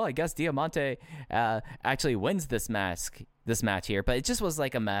was like, well, I guess Diamante actually wins this match here, but it just was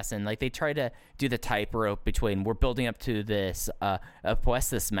like a mess, and like they tried to do the tightrope between we're building up to this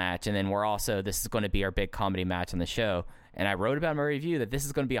Apuestas match, and then this is going to be our big comedy match on the show. And I wrote about in my review that this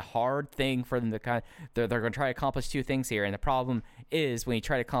is going to be a hard thing for them to they're going to try to accomplish two things here, and the problem is when you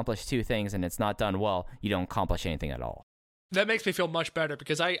try to accomplish two things and it's not done well, you don't accomplish anything at all. That makes me feel much better,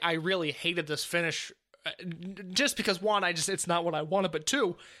 because I really hated this finish. Just because, one, it's not what I wanted, but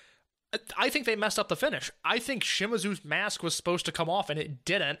two, I think they messed up the finish. I think Shimizu's mask was supposed to come off, and it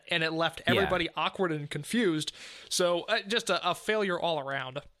didn't, and it left everybody awkward and confused. So, just a failure all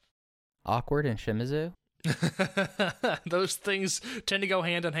around. Awkward and Shimizu? Those things tend to go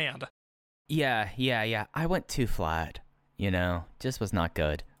hand in hand. Yeah. I went too flat, just was not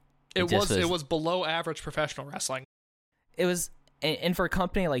good. It was below average professional wrestling. It was... And for a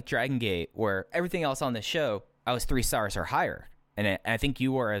company like Dragon Gate, where everything else on the show, I was 3 stars or higher. And I think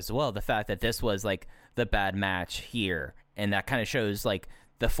you were as well. The fact that this was like the bad match here. And that kind of shows like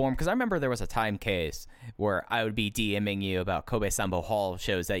the form. Because I remember there was a time case where I would be DMing you about Kobe Sambo Hall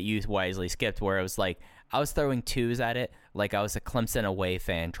shows that you wisely skipped, where it was like I was throwing 2s at it. Like I was a Clemson away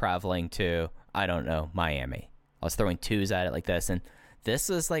fan traveling to, I don't know, Miami. I was throwing 2s at it like this. And this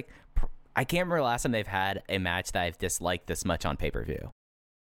was like... I can't remember the last time they've had a match that I've disliked this much on pay-per-view.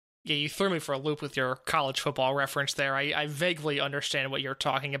 Yeah, you threw me for a loop with your college football reference there. I vaguely understand what you're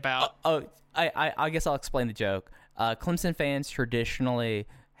talking about. I guess I'll explain the joke. Clemson fans traditionally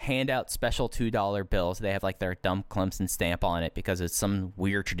hand out special $2 bills. They have like their dumb Clemson stamp on it because it's some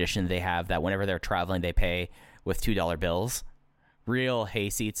weird tradition they have that whenever they're traveling, they pay with $2 bills. Real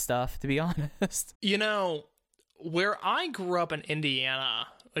hayseed stuff, to be honest. Where I grew up in Indiana,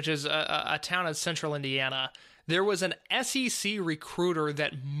 which is a town in central Indiana, there was an SEC recruiter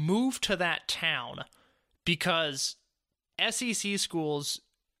that moved to that town because SEC schools,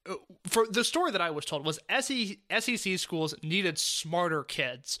 for the story that I was told, was SEC schools needed smarter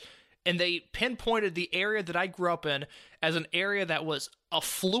kids. And they pinpointed the area that I grew up in as an area that was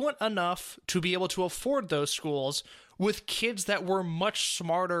affluent enough to be able to afford those schools with kids that were much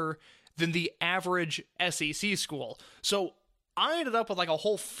smarter than the average SEC school. So I ended up with like a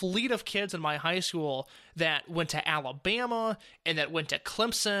whole fleet of kids in my high school that went to Alabama and that went to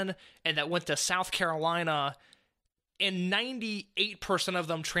Clemson and that went to South Carolina, and 98% of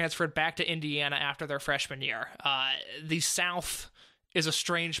them transferred back to Indiana after their freshman year. The South is a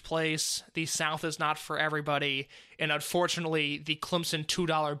strange place. The South is not for everybody, and unfortunately, the Clemson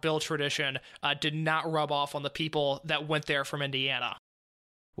 $2 bill tradition did not rub off on the people that went there from Indiana.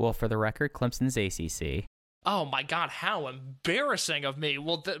 Well, for the record, Clemson's ACC. Oh my God, how embarrassing of me.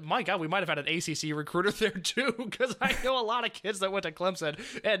 Well, my God, we might have had an ACC recruiter there too, because I know a lot of kids that went to Clemson.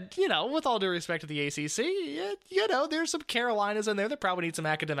 And, with all due respect to the ACC, there's some Carolinas in there that probably need some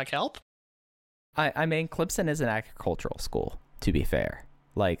academic help. I mean, Clemson is an agricultural school, to be fair.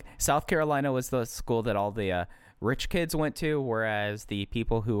 Like, South Carolina was the school that all the rich kids went to, whereas the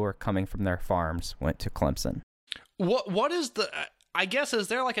people who were coming from their farms went to Clemson. What is the... I guess, is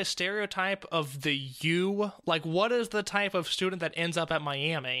there like a stereotype of the U? Like, what is the type of student that ends up at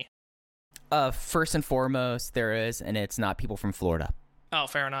Miami? First and foremost, there is, and it's not people from Florida. Oh,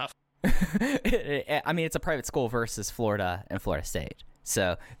 fair enough. I mean, it's a private school versus Florida and Florida State.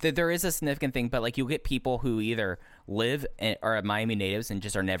 So there is a significant thing, but like you'll get people who either live or are Miami natives and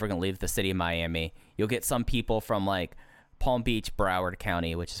just are never going to leave the city of Miami. You'll get some people from like Palm Beach, Broward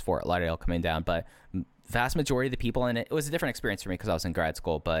County, which is Fort Lauderdale, coming down, but vast majority of the people in it was a different experience for me because I was in grad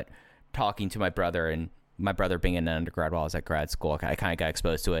school, but talking to my brother and my brother being in undergrad while I was at grad school, I kind of got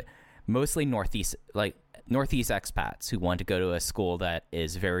exposed to it. Mostly Northeast expats who want to go to a school that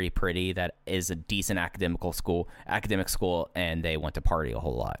is very pretty, that is a decent academic school, and they want to party a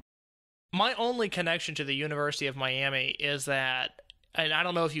whole lot. My only connection to the University of Miami is that, and I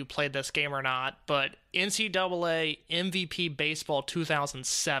don't know if you played this game or not, but NCAA MVP Baseball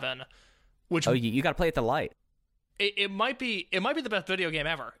 2007, which you got to play at the light. It might be the best video game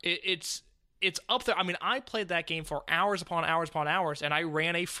ever. it's up there. I mean, I played that game for hours upon hours upon hours, and I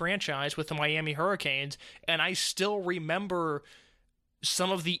ran a franchise with the Miami Hurricanes, and I still remember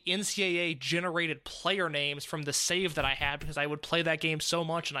some of the NCAA-generated player names from the save that I had because I would play that game so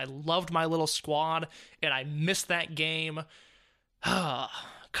much, and I loved my little squad, and I missed that game.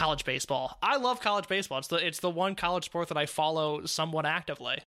 College baseball. I love college baseball. It's the one college sport that I follow somewhat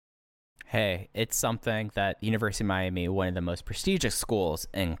actively. Hey, it's something that University of Miami, one of the most prestigious schools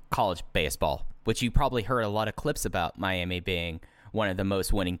in college baseball, which you probably heard a lot of clips about Miami being one of the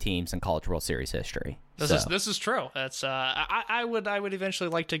most winning teams in College World Series history. This is true. That's I would eventually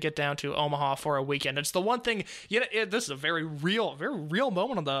like to get down to Omaha for a weekend. It's the one thing. This is a very real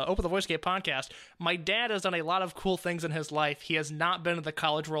moment on the Open the Voice Gate podcast. My dad has done a lot of cool things in his life. He has not been to the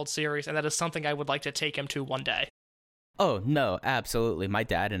College World Series, and that is something I would like to take him to one day. Oh, no, absolutely. My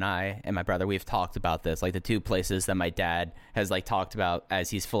dad and I and my brother, we've talked about this. Like, the two places that my dad has, like, talked about as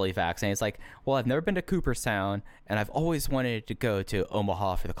he's fully vaccinated. It's like, well, I've never been to Cooperstown, and I've always wanted to go to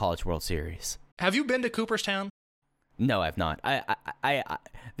Omaha for the College World Series. Have you been to Cooperstown? No, I've not.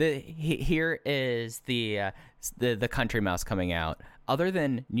 Here is the country mouse coming out. Other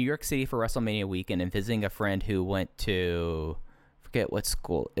than New York City for WrestleMania weekend and visiting a friend who went to... forget what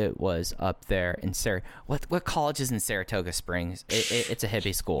school it was up there in what college is in Saratoga Springs. It's a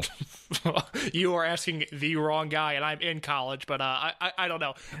hippie school. You are asking the wrong guy, and I'm in college, but I don't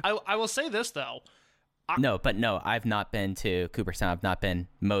know. I will say this though. No, I've not been to Cooperstown.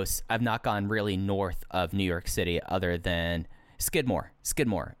 I've not gone really north of New York City other than Skidmore.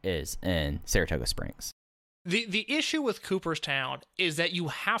 Skidmore is in Saratoga Springs. The issue with Cooperstown is that you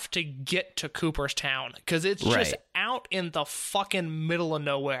have to get to Cooperstown because it's just out in the fucking middle of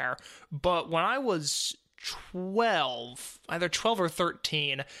nowhere. But when I was 12, either 12 or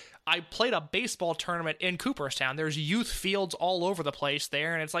 13, I played a baseball tournament in Cooperstown. There's youth fields all over the place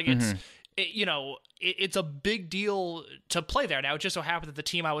there, and it's like it's a big deal to play there. Now, it just so happened that the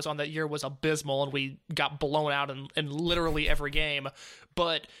team I was on that year was abysmal, and we got blown out in literally every game.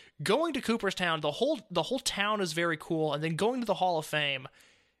 But going to Cooperstown, the whole town is very cool, and then going to the Hall of Fame,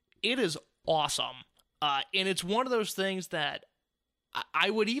 it is awesome. And it's one of those things that I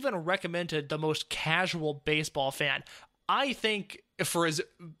would even recommend to the most casual baseball fan. I think for as,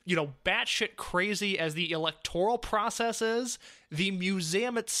 batshit crazy as the electoral process is, the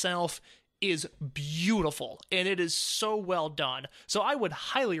museum itself is beautiful, and it is so well done. So I would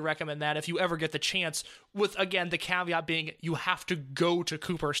highly recommend that if you ever get the chance, with, again, the caveat being you have to go to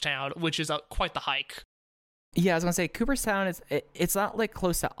Cooperstown, which is quite the hike. Yeah, I was going to say, Cooperstown, it's not, like,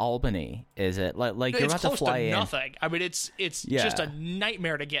 close to Albany, is it? Like you're about to fly in. It's close to nothing. I mean, it's just a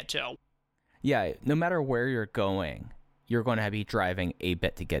nightmare to get to. Yeah, no matter where you're going to be driving a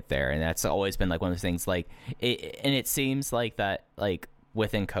bit to get there, and that's always been, like, one of those things, like, and it seems like that, like,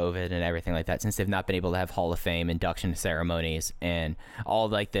 within COVID and everything like that, since they've not been able to have Hall of Fame induction ceremonies and all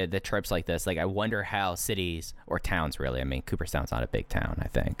like the trips like this, like I wonder how cities or towns, really, I mean Cooperstown's not a big town, I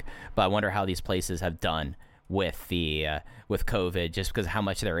think, but I wonder how these places have done with the with COVID, just because how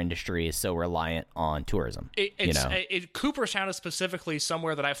much their industry is so reliant on tourism. Cooperstown is specifically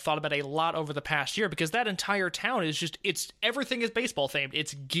somewhere that I've thought about a lot over the past year, because that entire town is just, everything is baseball themed.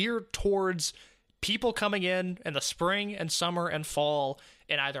 It's geared towards people coming in the spring and summer and fall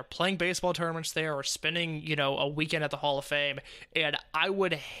and either playing baseball tournaments there or spending, a weekend at the Hall of Fame. And I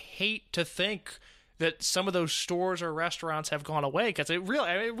would hate to think that some of those stores or restaurants have gone away, because it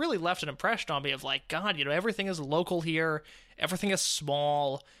really left an impression on me of like, God, everything is local here, everything is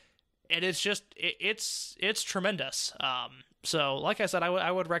small, and it's just it's tremendous. So, like I said,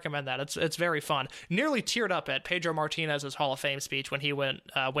 I would recommend that. It's very fun. Nearly teared up at Pedro Martinez's Hall of Fame speech when he went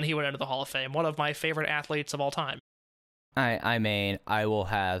into the Hall of Fame. One of my favorite athletes of all time. I mean, I will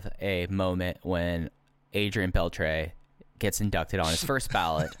have a moment when Adrian Beltre gets inducted on his first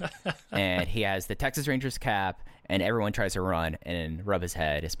ballot, and he has the Texas Rangers cap, and everyone tries to run and rub his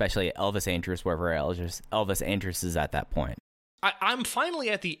head, especially Elvis Andrus, wherever Elvis Andrus is at that point. I'm finally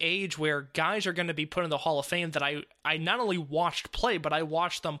at the age where guys are going to be put in the Hall of Fame that I not only watched play, but I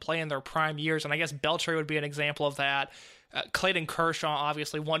watched them play in their prime years, and I guess Beltre would be an example of that. Clayton Kershaw,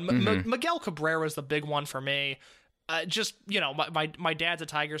 obviously, one. Miguel Cabrera is the big one for me. My dad's a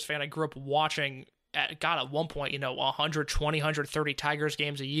Tigers fan. I grew up watching, at one point, 120, 130 Tigers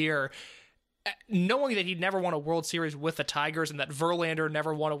games a year. Knowing that he'd never won a World Series with the Tigers, and that Verlander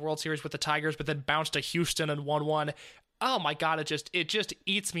never won a World Series with the Tigers, but then bounced to Houston and won one. Oh my God, it just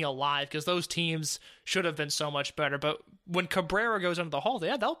eats me alive, because those teams should have been so much better. But when Cabrera goes into the Hall,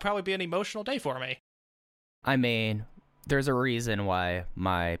 that'll probably be an emotional day for me. I mean, there's a reason why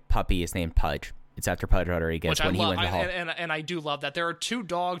my puppy is named Pudge. It's after Pudge Rodriguez Which when I he love, wins the Hall. and I do love that. There are two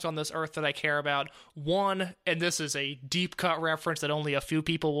dogs on this earth that I care about. One, and this is a deep cut reference that only a few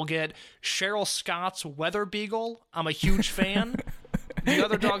people will get, Cheryl Scott's Weather Beagle. I'm a huge fan. The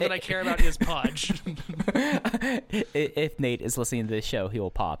other dog that I care about is Pudge. If Nate is listening to this show, he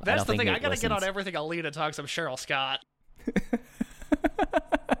will pop. That's I don't the think thing. Nate I gotta get listens. on everything Alita to talk some Cheryl Scott.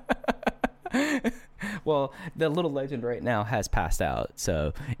 Well, the little legend right now has passed out.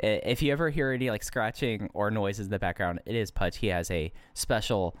 So if you ever hear any like scratching or noises in the background, it is Pudge. He has a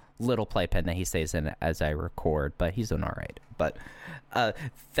special little playpen that he stays in as I record, but he's doing all right. But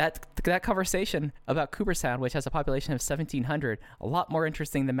that conversation about Cooperstown, which has a population of 1,700, a lot more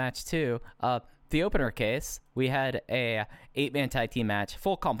interesting than match 2. The opener case, we had a 8-man tag team match,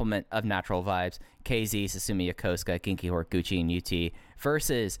 full complement of natural vibes. KZ, Susumu Yokosuka, Genki Horiguchi, and UT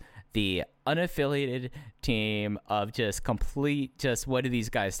versus the unaffiliated team of just what do these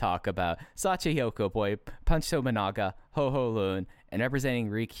guys talk about? Sachi Boy, Punch Tominaga, Ho Ho Loon, and representing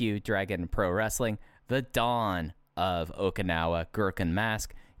Rikyu Dragon Pro Wrestling, the Dawn of Okinawa, Gurken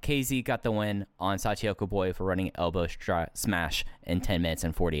Mask. KZ got the win on Sachi Boy for running elbow smash in 10 minutes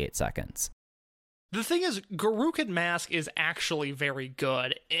and 48 seconds. The thing is, Gurken Mask is actually very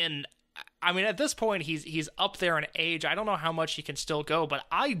good, and I mean, at this point, he's up there in age. I don't know how much he can still go, but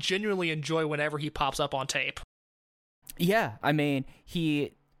I genuinely enjoy whenever he pops up on tape. Yeah, I mean,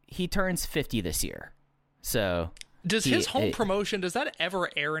 he turns 50 this year. So does his home promotion, does that ever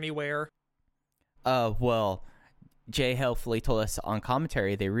air anywhere? Well, Jay helpfully told us on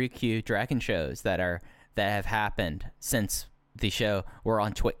commentary the Rikyu Dragon shows that have happened since the show were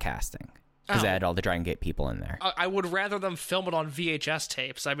on Twitcasting. Because they had all the Dragon Gate people in there. I would rather them film it on VHS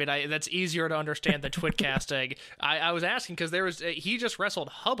tapes. I mean, that's easier to understand than Twitcasting. I was asking because he just wrestled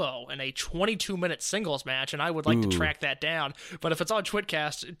Hubbo in a 22-minute singles match, and I would like to track that down. But if it's on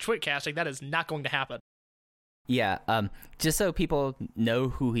Twitcasting, that is not going to happen. Yeah, just so people know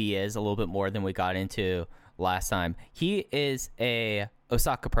who he is a little bit more than we got into last time, he is a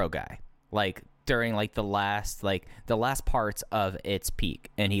Osaka Pro guy. Like during the last parts of its peak,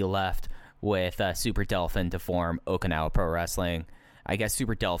 and he left with Super Delphin to form Okinawa Pro Wrestling. I guess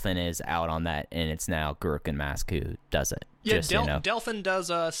Super Delphin is out on that, and it's now Gurken Mask who does it. Yeah, Delphin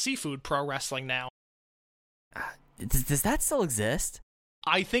does Seafood Pro Wrestling now. Does that still exist?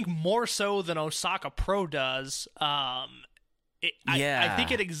 I think more so than Osaka Pro does. I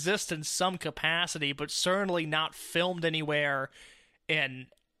think it exists in some capacity, but certainly not filmed anywhere. And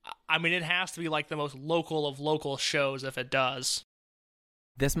I mean, it has to be like the most local of local shows if it does.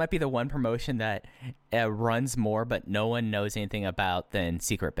 This might be the one promotion that runs more, but no one knows anything about than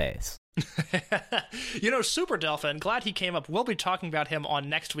Secret Base. Super Delphin, glad he came up. We'll be talking about him on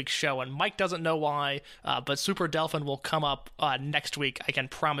next week's show, and Mike doesn't know why, but Super Delphin will come up next week. I can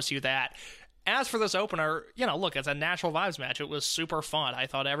promise you that. As for this opener, look, it's a natural vibes match. It was super fun. I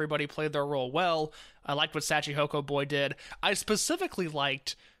thought everybody played their role well. I liked what Sachi Boy did. I specifically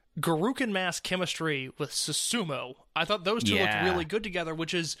liked Gurken Mask chemistry with Susumu. I thought those two looked really good together,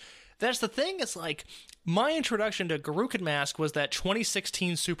 that's the thing. It's like, my introduction to Gurken Mask was that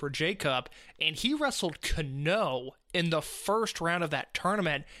 2016 Super J Cup, and he wrestled Kano in the first round of that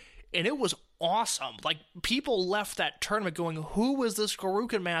tournament, and it was awesome. Like, people left that tournament going, who is this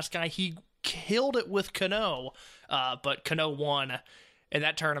Gurken Mask guy? He killed it with Kano, but Kano won in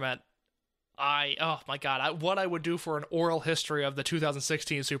that tournament. Oh my God, what I would do for an oral history of the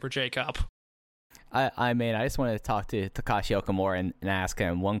 2016 Super J Cup. I just wanted to talk to Takashi Okamura and ask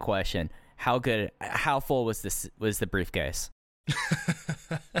him one question. How full was the briefcase?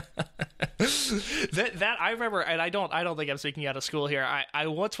 that I remember, and I don't think I'm speaking out of school here. I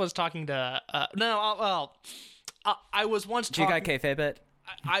once was talking to, I was once talking. Do you got kayfabe it?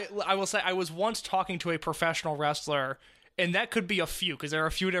 I will say I was once talking to a professional wrestler, and that could be a few, because there are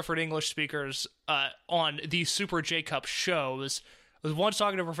a few different English speakers on these Super J Cup shows. I was once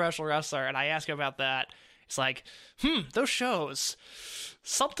talking to a professional wrestler, and I asked him about that. It's like, those shows,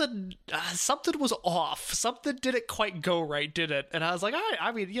 something was off. Something didn't quite go right, did it? And I was like,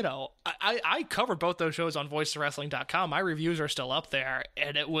 I covered both those shows on voicesofwrestling.com. My reviews are still up there,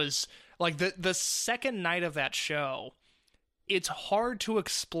 and it was like the second night of that show. It's hard to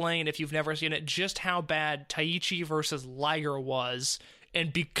explain if you've never seen it just how bad Taichi versus Liger was,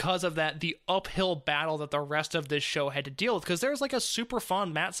 and because of that, the uphill battle that the rest of this show had to deal with. Because there's like a super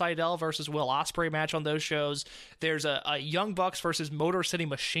fun Matt Sydal versus Will Ospreay match on those shows. There's a Young Bucks versus Motor City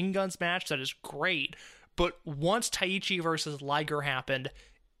Machine Guns match that is great. But once Taichi versus Liger happened,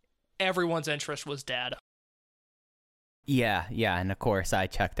 everyone's interest was dead. Yeah, and of course I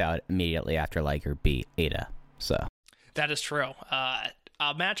checked out immediately after Liger beat Ada. So. That is true.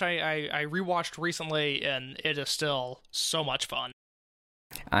 A match I rewatched recently, and it is still so much fun.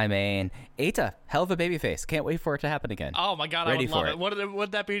 I mean, Eita, hell of a babyface. Can't wait for it to happen again. Oh my god, Ready I would love for it.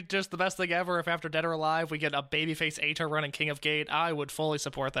 Would that be just the best thing ever if after Dead or Alive we get a babyface Eita running King of Gate? I would fully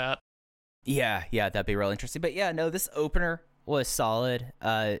support that. Yeah, that'd be real interesting. But yeah, no, this opener was solid.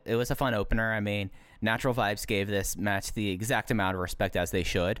 It was a fun opener. I mean, Natural Vibes gave this match the exact amount of respect as they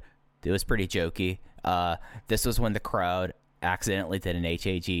should. It was pretty jokey. This was when the crowd accidentally did an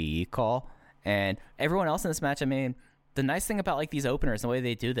HAGE call. And everyone else in this match, I mean, the nice thing about like these openers, the way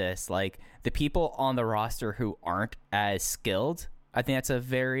they do this, like the people on the roster who aren't as skilled, I think that's a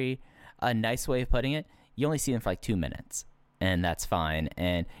very nice way of putting it. You only see them for like 2 minutes, and that's fine.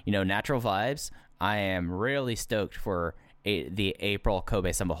 And, you know, Natural Vibes, I am really stoked for the April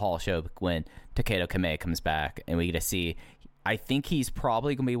Kobe Summer Hall show when Takedo Kamei comes back, and we get to see, I think he's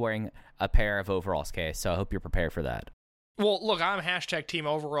probably going to be wearing a pair of overalls, case, so I hope you're prepared for that. Well, look, I'm hashtag team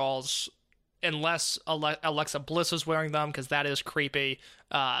overalls unless Alexa Bliss is wearing them, because that is creepy.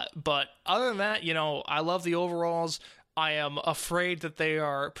 But other than that, you know, I love the overalls. I am afraid that they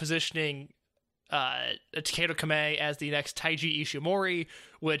are positioning Takedo Kamei as the next Taiji Ishimori,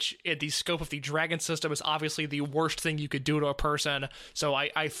 which in the scope of the Dragon system is obviously the worst thing you could do to a person. So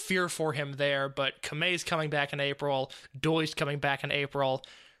I fear for him there. But Kamei's coming back in April. Doi's coming back in April.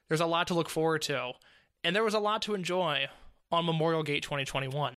 There's a lot to look forward to. And there was a lot to enjoy on Memorial Gate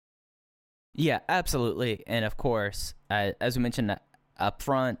 2021. Yeah, absolutely. And of course, as we mentioned up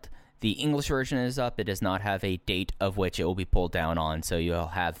front, the English version is up. It does not have a date of which it will be pulled down on, so you'll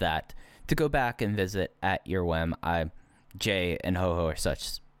have that to go back and visit at your whim. Jay and Ho-Ho are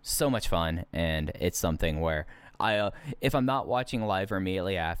so much fun, and it's something where if I'm not watching live or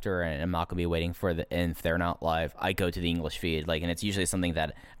immediately after, and I'm not going to be waiting for and if they're not live, I go to the English feed, and it's usually something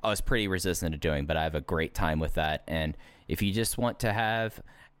that I was pretty resistant to doing, but I have a great time with that. And if you just want to have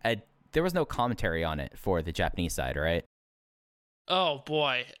there was no commentary on it for the Japanese side, right? Oh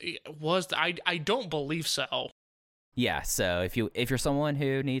boy, I don't believe so. Yeah, so if you're someone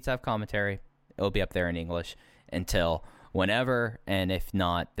who needs to have commentary, it'll be up there in English until whenever, and if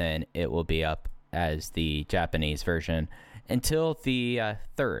not, then it will be up as the Japanese version until the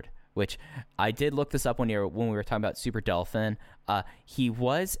 3rd. Which I did look this up when we were talking about Super Dolphin. He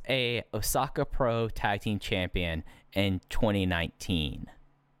was a Osaka Pro Tag Team Champion in 2019.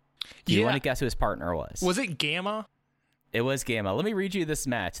 Do you want to guess who his partner was? Was it Gamma? It was Gamma. Let me read you this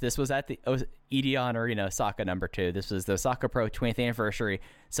match. This was at the Edion Arena, Osaka #2. This was the Osaka Pro 20th anniversary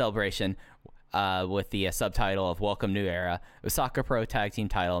celebration with the subtitle of Welcome New Era. Osaka Pro Tag Team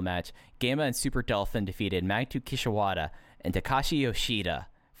title match. Gamma and Super Dolphin defeated Magnitude Kishiwada and Takashi Yoshida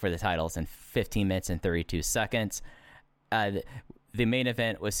for the titles in 15 minutes and 32 seconds. The main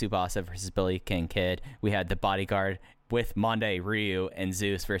event was Tsubasa versus Billy King Kid. We had the Bodyguard with Monday Ryu and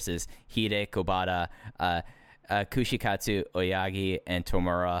Zeus versus Hide Kobata, Kushikatsu Oyagi and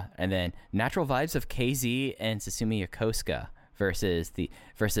Tomura, and then Natural Vibes of KZ and Susumu Yokosuka versus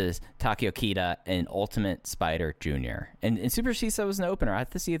Takeo Kita and Ultimate Spider Jr. And Super Shisa was an opener. I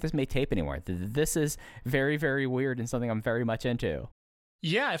have to see if this may tape anymore. This is very, very weird and something I'm very much into.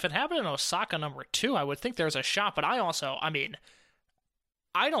 Yeah, if it happened in Osaka #2, I would think there's a shot, but I don't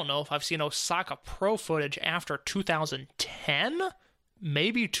know if I've seen Osaka Pro footage after 2010,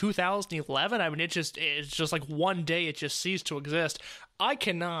 maybe 2011. It's just like one day it just ceased to exist. I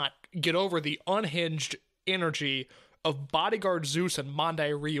cannot get over the unhinged energy of Bodyguard Zeus and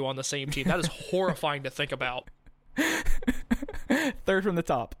Monday Ryu on the same team. That is horrifying to think about. Third from the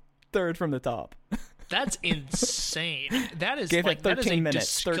top. That's insane. That is Gave it 13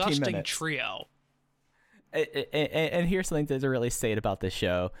 minutes. Disgusting trio. And here's something to really say about this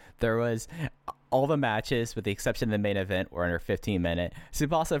show. There was all the matches, with the exception of the main event, were under 15 minutes.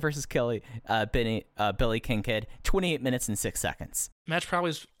 Tsubasa versus Billy King Kid, 28 minutes and 6 seconds. Match probably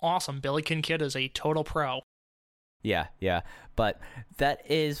is awesome. Billy King Kid is a total pro. Yeah. But that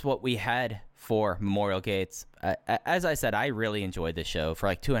is what we had for Memorial Gates. As I said, I really enjoyed this show for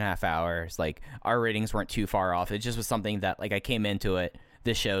 2.5 hours. Our ratings weren't too far off. It just was something that I came into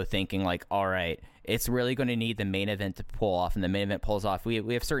this show thinking all right, it's really going to need the main event to pull off, and the main event pulls off.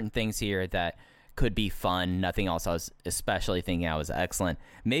 We have certain things here that could be fun. Nothing else I was especially thinking I was excellent.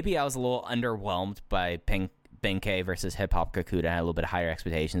 Maybe I was a little underwhelmed by Benkei versus Hip Hop Kakuta. I had a little bit higher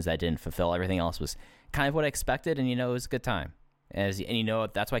expectations that didn't fulfill. Everything else was kind of what I expected, and it was a good time. That's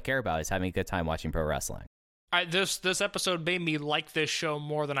what I care about, is having a good time watching pro wrestling. This episode made me like this show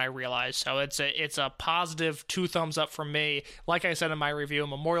more than I realized, so it's a positive 2 thumbs up from me. Like I said in my review,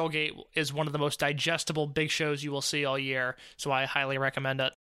 Memorial Gate is one of the most digestible big shows you will see all year, so I highly recommend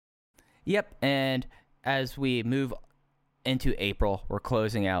it. Yep, and as we move into April. We're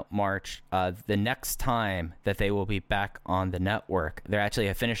closing out March. The next time that they will be back on the network, they actually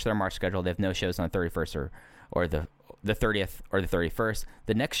have finished their March schedule. They have no shows on the 31st or the 30th or the 31st.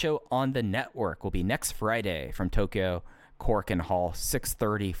 The next show on the network will be next Friday from Tokyo Korakuen Hall,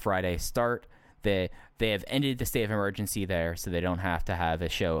 6:30 Friday start. They have ended the state of emergency there, so they don't have to have a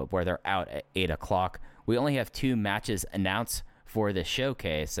show where they're out at 8 o'clock. We only have 2 matches announced for the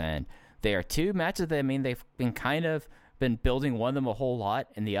showcase, and they are 2 matches that, I mean, they've been building one of them a whole lot,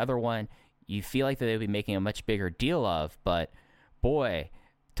 and the other one you feel like that they'll be making a much bigger deal of. But boy,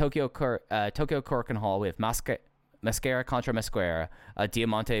 Tokyo Korakuen Hall, we have Mascara contra Mascara,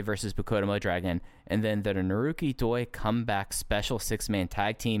 Diamante versus Bukodomo Dragon, and then the Naruki Doi comeback special 6-man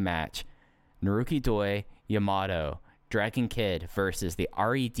tag team match. Naruki Doi, Yamato, Dragon Kid versus the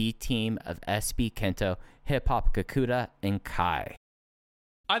RED team of SB Kento, Hip Hop Kakuta, and Kai.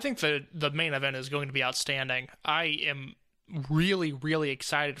 I think the main event is going to be outstanding. I am really, really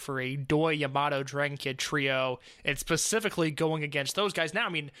excited for a Doi, Yamato, Dragon Kid trio, and specifically going against those guys. Now, I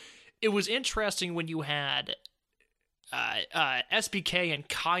mean, it was interesting when you had SBK and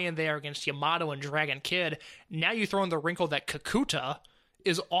Kai in there against Yamato and Dragon Kid. Now you throw in the wrinkle that Kakuta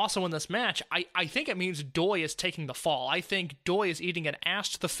is also in this match. I think it means Doi is taking the fall. I think Doi is eating an ass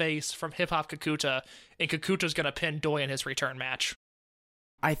to the face from Hip Hop Kakuta, and Kakuta's going to pin Doi in his return match.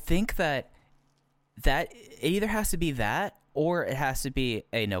 I think that it either has to be that or it has to be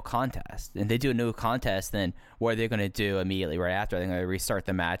a no contest. And they do a no contest, then what are they going to do immediately right after? They're going to restart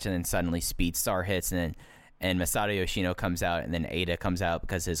the match, and then suddenly Speedstar hits, and Masato Yoshino comes out, and then Ada comes out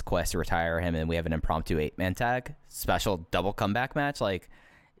because his quest to retire him, and we have an impromptu 8-man tag special double comeback match. Like,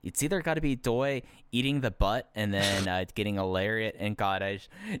 it's either got to be Doi eating the butt and then getting a lariat, and God,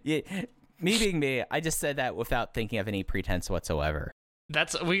 me being me, I just said that without thinking of any pretense whatsoever.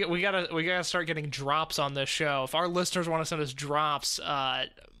 That's we gotta start getting drops on this show. If our listeners want to send us drops,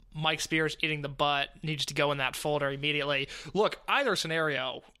 Mike Spears eating the butt needs to go in that folder immediately. Look, either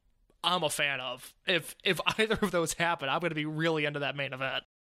scenario, I'm a fan of. If either of those happen, I'm going to be really into that main event.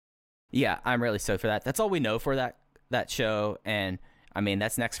 Yeah, I'm really stoked for that. That's all we know for that show, and I mean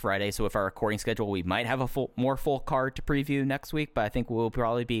that's next Friday. So with our recording schedule, we might have a more full card to preview next week, but I think we'll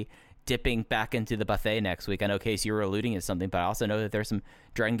probably be dipping back into the buffet next week. I know, Casey, you were alluding to something, but I also know that there's some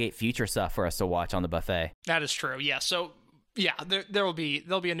Dragon Gate Future stuff for us to watch on the buffet. That is true. Yeah. So yeah, there'll be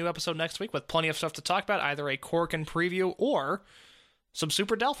a new episode next week with plenty of stuff to talk about, either a Korakuen preview or some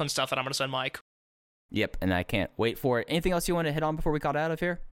Super Delphin stuff that I'm going to send Mike. Yep, and I can't wait for it. Anything else you want to hit on before we got out of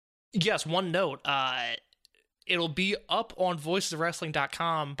here? Yes, one note. It'll be up on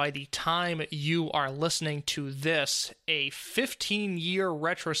voicesofwrestling.com by the time you are listening to this, a 15-year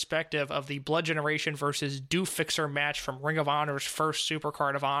retrospective of the Blood Generation versus Do Fixer match from Ring of Honor's first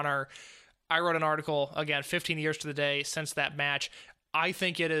Supercard of Honor. I wrote an article, again, 15 years to the day since that match. I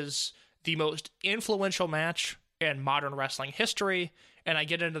think it is the most influential match in modern wrestling history, and I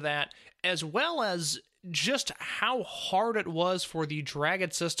get into that, as well as just how hard it was for the Dragon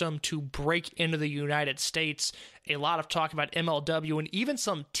system to break into the United States. A lot of talk about MLW, and even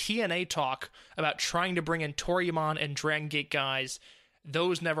some TNA talk about trying to bring in Toryumon and Dragon Gate guys.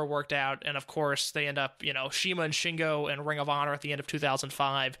 Those never worked out, and of course, they end up, Shima and Shingo and Ring of Honor at the end of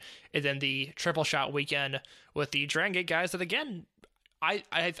 2005, and then the Triple Shot weekend with the Dragon Gate guys that, again,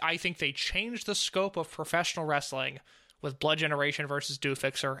 I think they changed the scope of professional wrestling with Blood Generation versus Do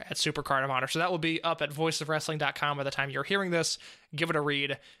Fixer at Supercard of Honor. So that will be up at voicesofwrestling.com by the time you're hearing this. Give it a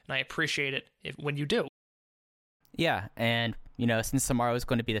read, and I appreciate it when you do. Yeah, and, since tomorrow is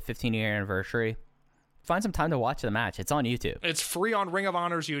going to be the 15-year anniversary, find some time to watch the match. It's on YouTube. It's free on Ring of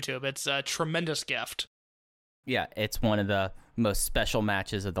Honor's YouTube. It's a tremendous gift. Yeah, it's one of the most special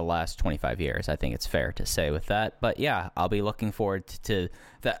matches of the last 25 years. I think it's fair to say with that. But yeah, I'll be looking forward to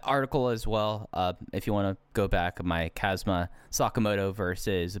that article as well. If you want to go back, my Kazuma Sakamoto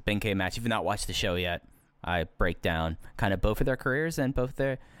versus Benkei match. If you've not watched the show yet, I break down kind of both of their careers and both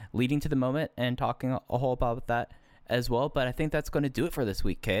their leading to the moment and talking a whole about that as well. But I think that's going to do it for this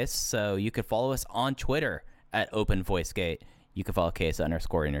week, Case. So you can follow us on Twitter at OpenVoiceGate. You can follow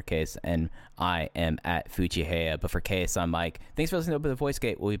Case_InnerCase, and I am at Fujiheya. But for Case, I'm Mike. Thanks for listening to Open the Voice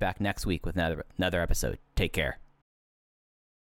Gate. We'll be back next week with another episode. Take care.